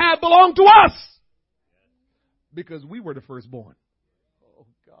 what you have belonged to us. Because we were the firstborn. Oh,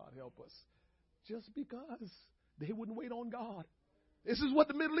 God help us. Just because they wouldn't wait on God. This is what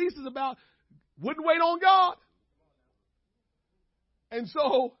the Middle East is about. Wouldn't wait on God. And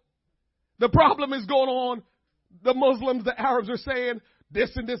so the problem is going on. The Muslims, the Arabs are saying this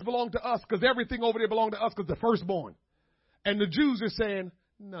and this belong to us because everything over there belonged to us because the firstborn. And the Jews are saying,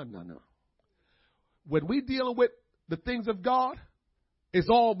 no. When we dealing with the things of God, it's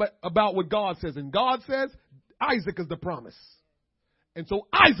all about what God says. And God says Isaac is the promise. And so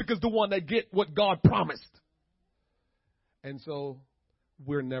Isaac is the one that get what God promised. And so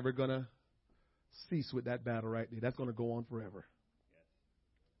we're never going to cease with that battle right there. That's going to go on forever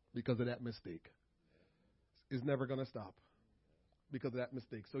because of that mistake. It's never going to stop because of that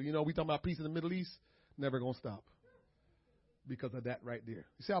mistake. So, we talking about peace in the Middle East, never going to stop because of that right there.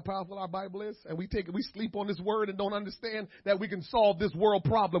 You see how powerful our Bible is? And we sleep on this word and don't understand that we can solve this world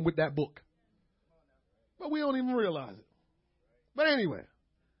problem with that book. But we don't even realize it. But anyway,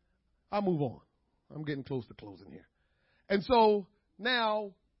 I'll move on. I'm getting close to closing here. And so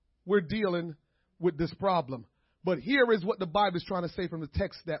now we're dealing with this problem. But here is what the Bible is trying to say from the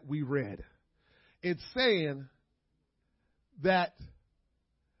text that we read. It's saying that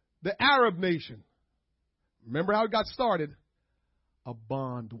the Arab nation, remember how it got started? A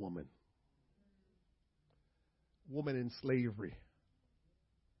bondwoman. Woman in slavery.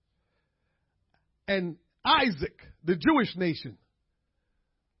 And Isaac, the Jewish nation,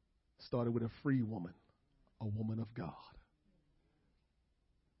 started with a free woman, a woman of God.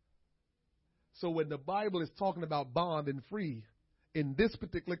 So when the Bible is talking about bond and free, in this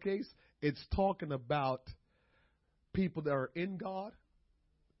particular case, it's talking about people that are in God,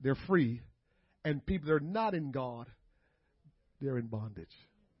 they're free, and people that are not in God, they're in bondage.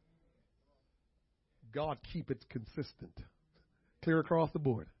 God keep it consistent, clear across the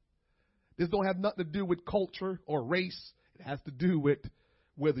board. This don't have nothing to do with culture or race. It has to do with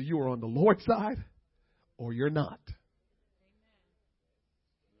whether you are on the Lord's side or you're not.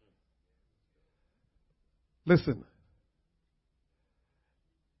 Listen,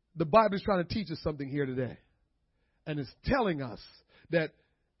 the Bible is trying to teach us something here today. And it's telling us that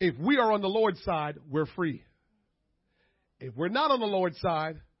if we are on the Lord's side, we're free. If we're not on the Lord's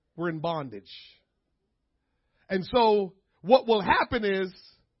side, we're in bondage. And so what will happen is,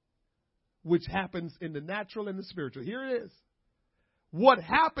 which happens in the natural and the spiritual. Here it is. What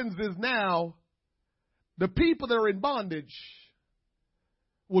happens is now, the people that are in bondage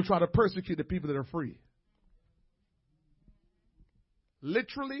will try to persecute the people that are free.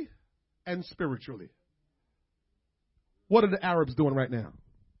 Literally and spiritually. What are the Arabs doing right now?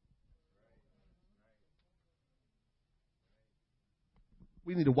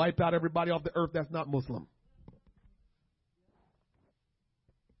 We need to wipe out everybody off the earth that's not Muslim.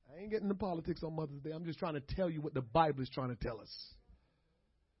 I ain't getting into politics on Mother's Day. I'm just trying to tell you what the Bible is trying to tell us.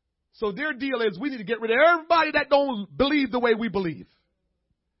 So their deal is we need to get rid of everybody that don't believe the way we believe.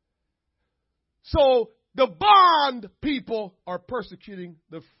 So the bond people are persecuting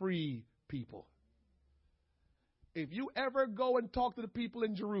the free people. If you ever go and talk to the people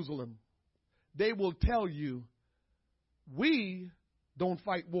in Jerusalem, they will tell you, we don't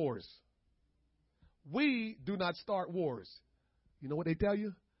fight wars. We do not start wars. You know what they tell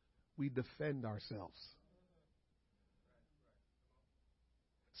you? We defend ourselves.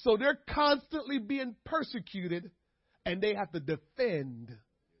 So they're constantly being persecuted and they have to defend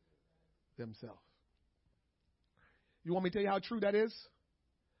themselves. You want me to tell you how true that is?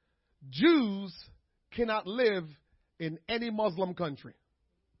 Jews cannot live in any Muslim country.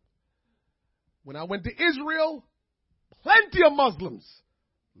 When I went to Israel, plenty of Muslims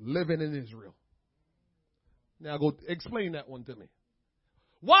living in Israel. Now go explain that one to me.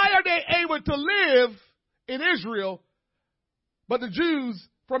 Why are they able to live in Israel, but the Jews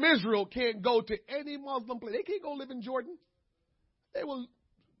from Israel can't go to any Muslim place? They can't go live in Jordan.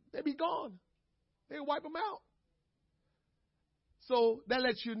 They'd be gone. They'll wipe them out. So that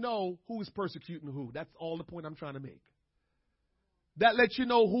lets you know who is persecuting who. That's all the point I'm trying to make. That lets you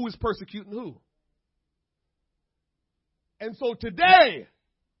know who is persecuting who. And so today,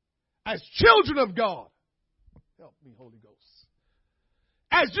 as children of God, Help me, Holy Ghost.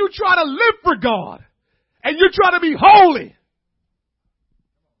 As you try to live for God, and you try to be holy,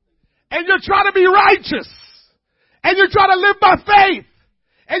 and you're trying to be righteous, and you're trying to live by faith,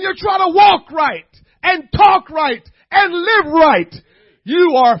 and you're trying to walk right, and talk right, and live right,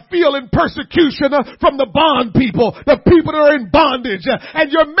 you are feeling persecution from the bond people, the people that are in bondage,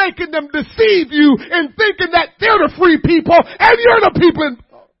 and you're making them deceive you in thinking that they're the free people, and you're the people in...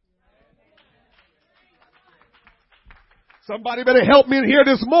 Somebody better help me in here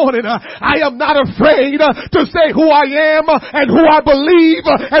this morning. I am not afraid to say who I am and who I believe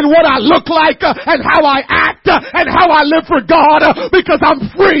and what I look like and how I act and how I live for God because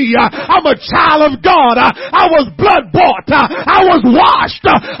I'm free. I'm a child of God. I was blood bought. I was washed.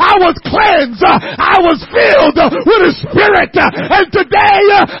 I was cleansed. I was filled with His Spirit. And today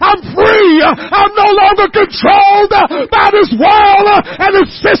I'm free. I'm no longer controlled by this world and the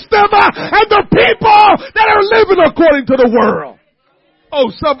system and the people that are living according to the world. Oh,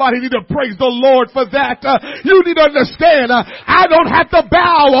 somebody need to praise the Lord for that. You need to understand, I don't have to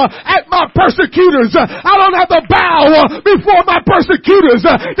bow at my persecutors. I don't have to bow before my persecutors.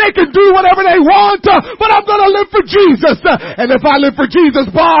 They can do whatever they want, but I'm going to live for Jesus. And if I live for Jesus,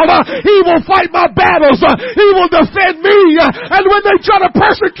 Bob, He will fight my battles. He will defend me. And when they try to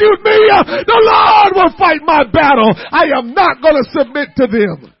persecute me, the Lord will fight my battle. I am not going to submit to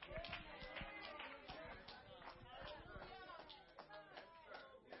them.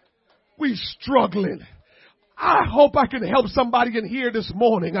 We struggling. I hope I can help somebody in here this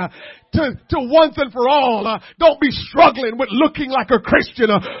morning to once and for all, don't be struggling with looking like a Christian.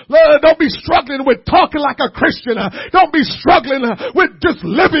 Don't be struggling with talking like a Christian. Don't be struggling with just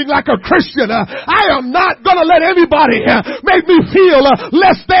living like a Christian. I am not going to let anybody make me feel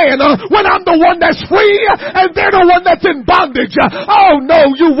less than when I'm the one that's free and they're the one that's in bondage. Oh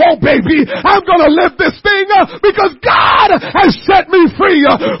no, you won't, baby. I'm going to live this thing because God has set me free.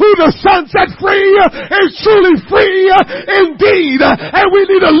 Who the Son set free is truly free indeed. And we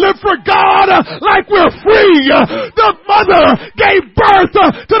need to live for God like we're free. The mother gave birth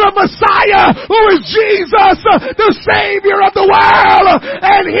to the Messiah who is Jesus, the Savior of the world.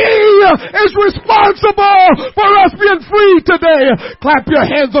 And He is responsible for us being free today. Clap your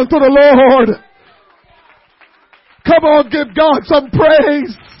hands unto the Lord. Come on, give God some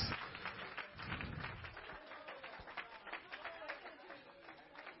praise.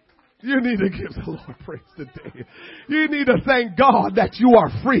 You need to give the Lord praise today. You need to thank God that you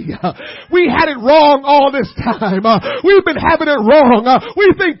are free. We had it wrong all this time. We've been having it wrong. We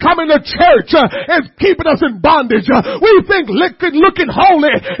think coming to church is keeping us in bondage. We think looking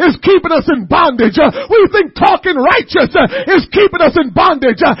holy is keeping us in bondage. We think talking righteous is keeping us in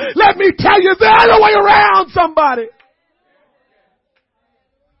bondage. Let me tell you the other way around, somebody.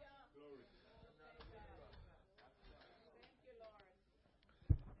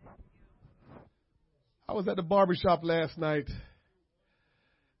 I was at the barbershop last night,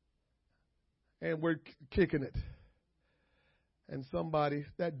 and we're kicking it. And somebody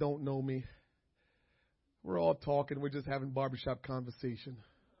that don't know me, we're all talking. We're just having barbershop conversation.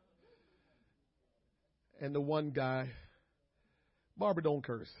 And the one guy, barber don't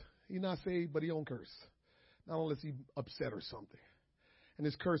curse. He not saved, but he don't curse. Not unless he upset or something. And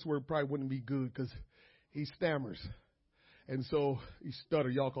his curse word probably wouldn't be good because he stammers. And so he stutter.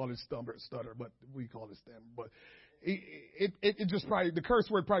 Y'all call it stutter, but we call it stammer. But it just probably, the curse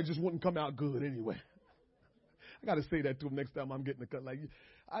word probably just wouldn't come out good anyway. I got to say that to him next time I'm getting a cut. Like,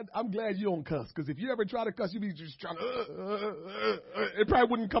 I'm glad you don't cuss, because if you ever try to cuss, you'd be just trying to, it probably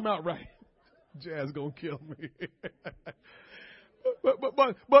wouldn't come out right. Jazz gonna kill me.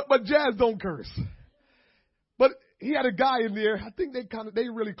 but Jazz don't curse. But he had a guy in there. I think they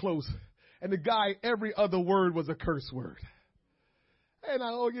really close. And the guy, every other word was a curse word. And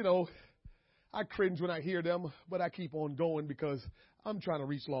I cringe when I hear them, but I keep on going because I'm trying to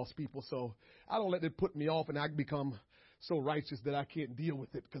reach lost people. So I don't let it put me off and I become so righteous that I can't deal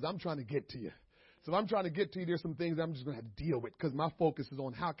with it because I'm trying to get to you. So if I'm trying to get to you, there's some things I'm just going to have to deal with because my focus is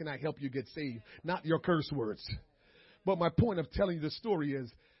on how can I help you get saved, not your curse words. But my point of telling you the story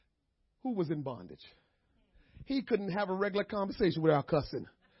is, who was in bondage? He couldn't have a regular conversation without cussing.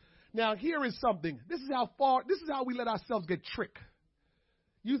 Now, here is something. This is how we let ourselves get tricked.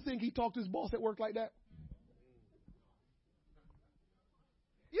 You think he talked to his boss at work like that?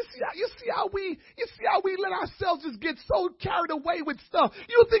 You see how we let ourselves just get so carried away with stuff.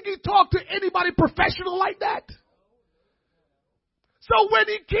 You think he talked to anybody professional like that? So when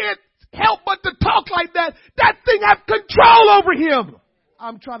he can't help but to talk like that, that thing has control over him.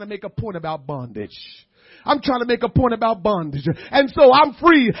 I'm trying to make a point about bondage. I'm trying to make a point about bondage. And so I'm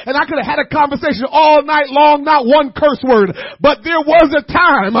free, and I could have had a conversation all night long, not one curse word. But there was a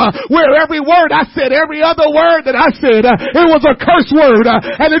time where every word I said, every other word that I said, it was a curse word,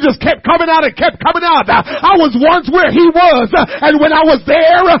 and it just kept coming out. It kept coming out. I was once where he was, and when I was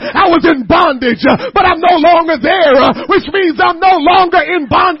there, I was in bondage. But I'm no longer there, which means I'm no longer in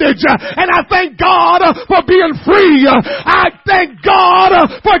bondage. And I thank God for being free. I thank God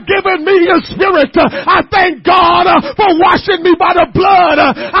for giving me His Spirit. I thank God for washing me by the blood.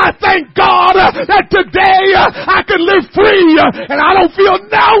 I thank God that today I can live free, and I don't feel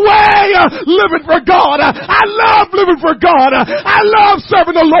no way living for God. I love living for God. I love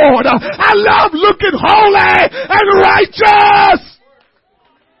serving the Lord. I love looking holy and righteous.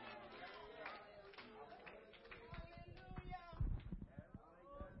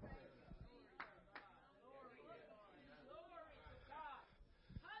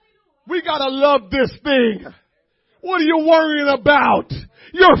 We gotta love this thing. What are you worrying about?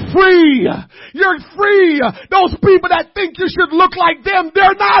 You're free. You're free. Those people that think you should look like them,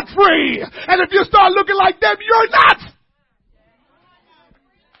 they're not free. And if you start looking like them, you're not.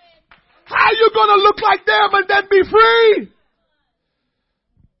 How are you gonna look like them and then be free?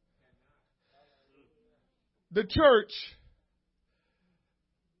 The church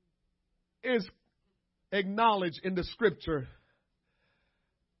is acknowledged in the scripture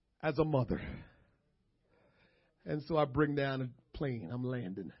as a mother. And so I bring down a plane. I'm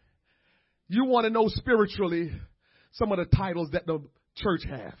landing. You want to know spiritually some of the titles that the church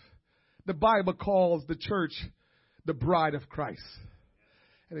have. The Bible calls the church the bride of Christ.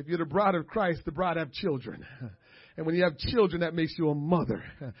 And if you're the bride of Christ, the bride have children. And when you have children, that makes you a mother.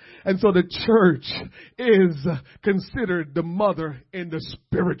 And so the church is considered the mother in the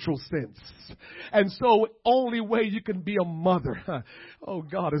spiritual sense. And so only way you can be a mother, oh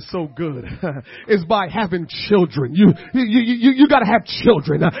God is so good, is by having children. You gotta have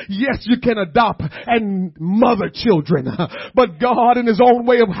children. Yes, you can adopt and mother children. But God in His own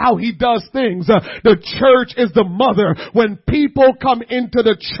way of how He does things, the church is the mother. When people come into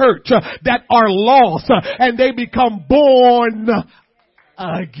the church that are lost and they become born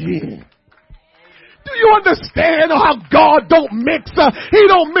again. Do you understand how God don't mix? He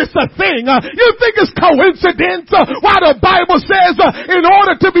don't miss a thing. You think it's coincidence why the Bible says in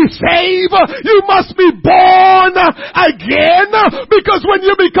order to be saved, you must be born again? Because when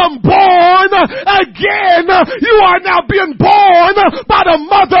you become born again, you are now being born by the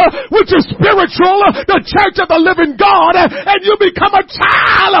mother, which is spiritual, the church of the living God, and you become a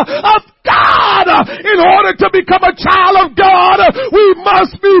child of God. In order to become a child of God, we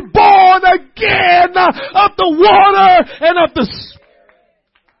must be born again of the water and of the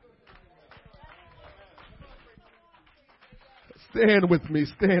Stand with me,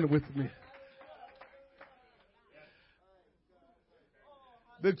 stand with me.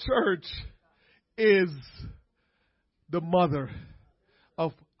 The church is the mother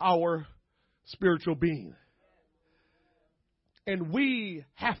of our spiritual being. And we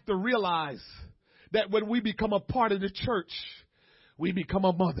have to realize that when we become a part of the church, we become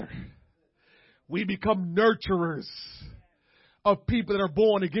a mother. We become nurturers of people that are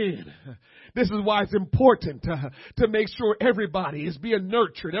born again. This is why it's important to make sure everybody is being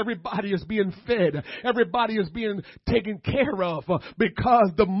nurtured, everybody is being fed, everybody is being taken care of, because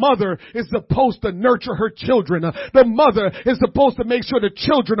the mother is supposed to nurture her children. The mother is supposed to make sure the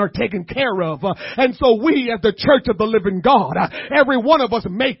children are taken care of. And so we as the church of the living God, every one of us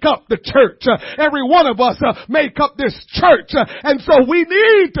make up the church. Every one of us make up this church. And so we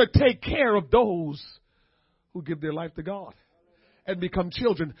need to take care of those who give their life to God and become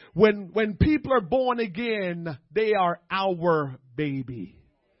children. When people are born again, they are our baby.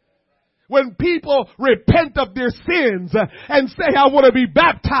 When people repent of their sins and say, I want to be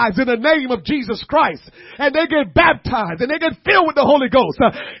baptized in the name of Jesus Christ, and they get baptized and they get filled with the Holy Ghost,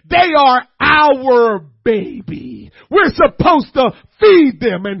 they are our baby. We're supposed to feed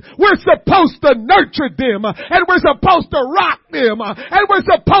them, and we're supposed to nurture them, and we're supposed to rock them, and we're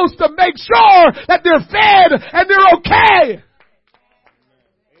supposed to make sure that they're fed and they're okay.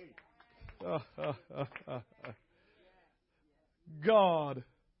 God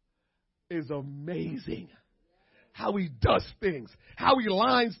is amazing. How He does things, how He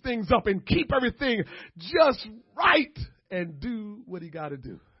lines things up and keep everything just right and do what He got to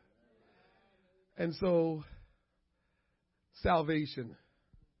do. And so salvation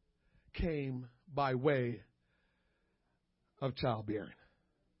came by way of childbearing.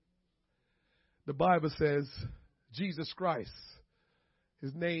 The Bible says Jesus Christ,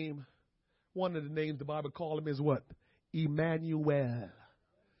 His name, one of the names the Bible called Him is what? Emmanuel.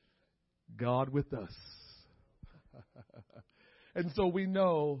 God with us. And so we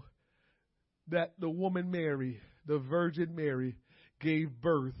know that the woman Mary, the Virgin Mary, gave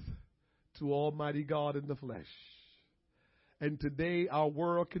birth to Almighty God in the flesh. And today our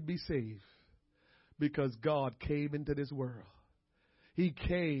world could be saved because God came into this world. He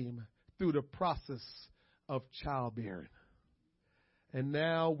came through the process of childbearing. And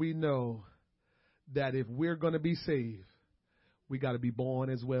now we know that if we're going to be saved, we got to be born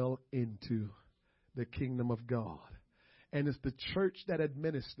as well into the kingdom of God. And it's the church that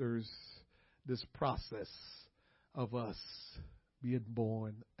administers this process of us being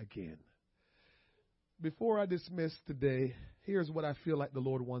born again. Before I dismiss today, here's what I feel like the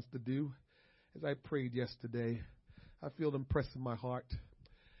Lord wants to do. As I prayed yesterday, I feel impressed in my heart.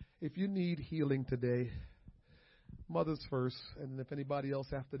 If you need healing today, mothers first, and if anybody else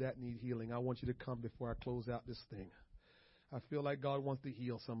after that need healing, I want you to come before I close out this thing. I feel like God wants to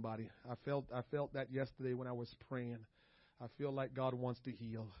heal somebody. I felt that yesterday when I was praying. I feel like God wants to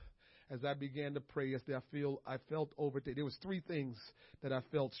heal. As I began to pray yesterday, I felt overtaken. There was three things that I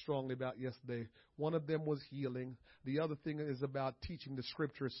felt strongly about yesterday. One of them was healing. The other thing is about teaching the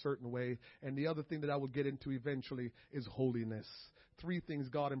scripture a certain way. And the other thing that I will get into eventually is holiness. Three things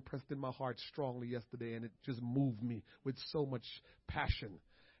God impressed in my heart strongly yesterday, and it just moved me with so much passion.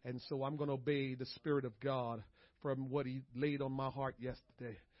 And so I'm going to obey the Spirit of God from what He laid on my heart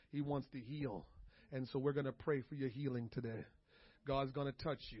yesterday. He wants to heal. And so we're going to pray for your healing today. God's going to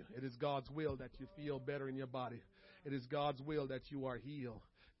touch you. It is God's will that you feel better in your body. It is God's will that you are healed.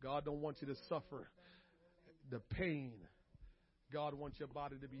 God don't want you to suffer the pain. God wants your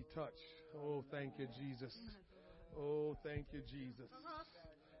body to be touched. Oh, thank you, Jesus. Oh, thank you, Jesus.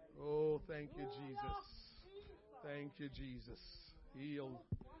 Oh, thank you, Jesus. Thank you, Jesus. Heal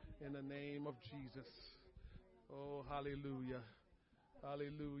in the name of Jesus. Oh, hallelujah.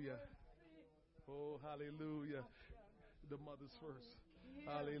 Hallelujah. Oh, hallelujah. The mothers first.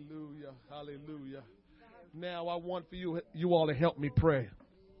 Hallelujah. Hallelujah. Now I want for you all to help me pray.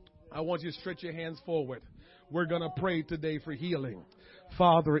 I want you to stretch your hands forward. We're going to pray today for healing.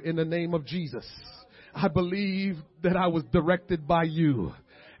 Father, in the name of Jesus, I believe that I was directed by you.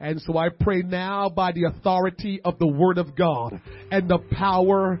 And so I pray now by the authority of the Word of God and the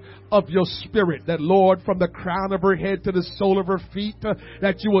power of your Spirit that, Lord, from the crown of her head to the sole of her feet,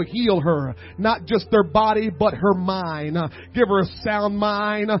 that you will heal her, not just her body, but her mind. Give her a sound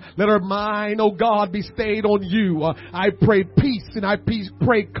mind. Let her mind, oh God, be stayed on you. I pray peace and I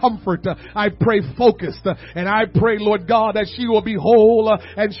pray comfort. I pray focus. And I pray, Lord God, that she will be whole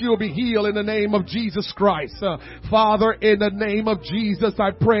and she will be healed in the name of Jesus Christ. Father, in the name of Jesus, I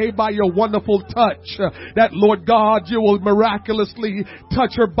pray by your wonderful touch that, Lord God, you will miraculously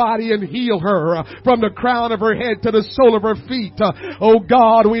touch her body and heal her from the crown of her head to the sole of her feet. Oh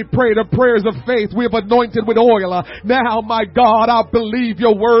God, we pray the prayers of faith. We have anointed with oil. Now, my God, I believe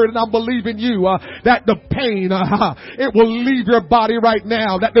your word and I'm believing you that the pain, it will leave your body right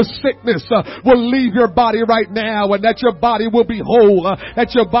now, that the sickness will leave your body right now, and that your body will be whole,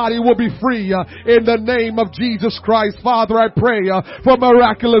 that your body will be free in the name of Jesus Christ. Father, I pray for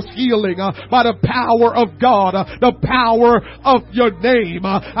miraculous healing by the power of God, the power of your name.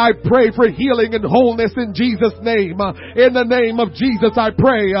 I pray for healing and wholeness in Jesus' name. In the name of Jesus, I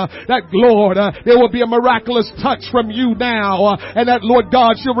pray that, Lord, there will be a miraculous touch from you now, and that, Lord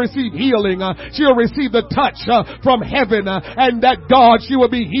God, she'll receive healing. She'll receive the touch from heaven, and that, God, she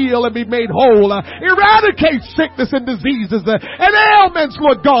will be healed and be made whole. Eradicate sickness and diseases and ailments,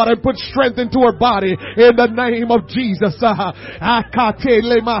 Lord God, and put strength into her body in the name of Jesus.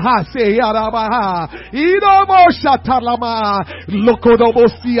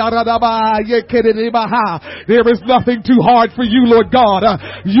 There is nothing too hard for you, Lord God.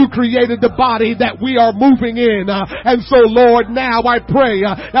 You created the body that we are moving in. And so, Lord, now I pray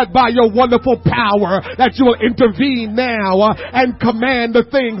that by your wonderful power that you will intervene now and command the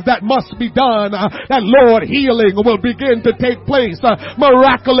things that must be done. That, Lord, healing will begin to take place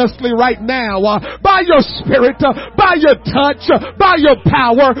miraculously right now. By your Spirit, by your touch, by your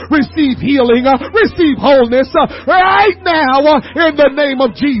power, receive healing, receive wholeness right now in the name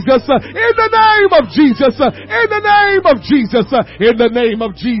of Jesus, in the name of Jesus, in the name of Jesus, in the name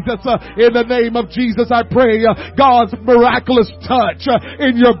of Jesus, in the name of Jesus. I pray God's miraculous touch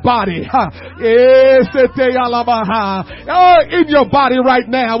in your body, in your body right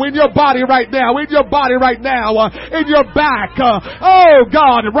now, in your body right now, in your body right now, in your back. Oh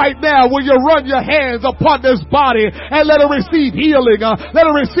God, right now, will you run your hands upon this body and let it receive healing? Let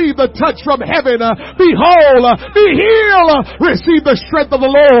her receive the touch from heaven. Be whole. Be healed. Receive the strength of the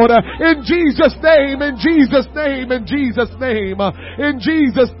Lord. In Jesus' name. In Jesus' name. In Jesus' name. In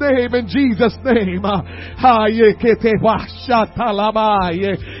Jesus' name. In Jesus' name.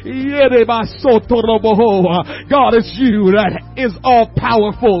 God, it's you that is all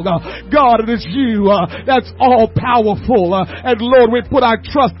powerful. God, it is you that's all powerful. And Lord, we put our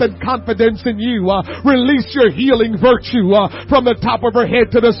trust and confidence in you. Release your healing virtue from the top of her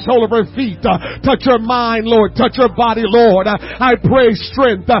head to the sole of her feet. Touch her mind, Lord. Touch her body, Lord. I pray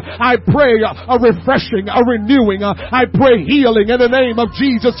strength. I pray a refreshing, a renewing. I pray healing in the name of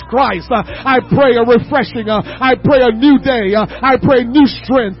Jesus Christ. I pray a refreshing. I pray a new day. I pray new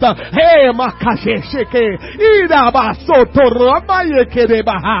strength. Hey, makasheke. Idabasoto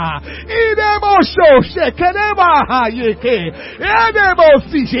ramayekedebaha. Idemosho shekedebaha yeke.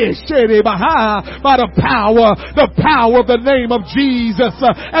 Idemosishekedebaha. By the power of the name of Jesus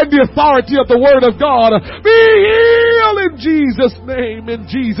and the authority of the Word of God. Be healed in Jesus' name. In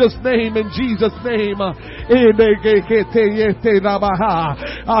Jesus' name. In Jesus' name. You're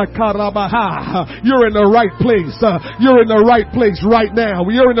in the right place. You're in the right place right now.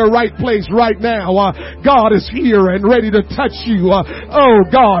 You're in the right place right now. God is here and ready to touch you. Oh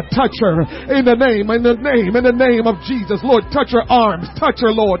God, touch her in the name of Jesus. Lord, touch her arms. Touch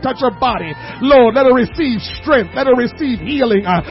her, Lord. Touch her body. Lord, let her receive strength. Let her receive healing.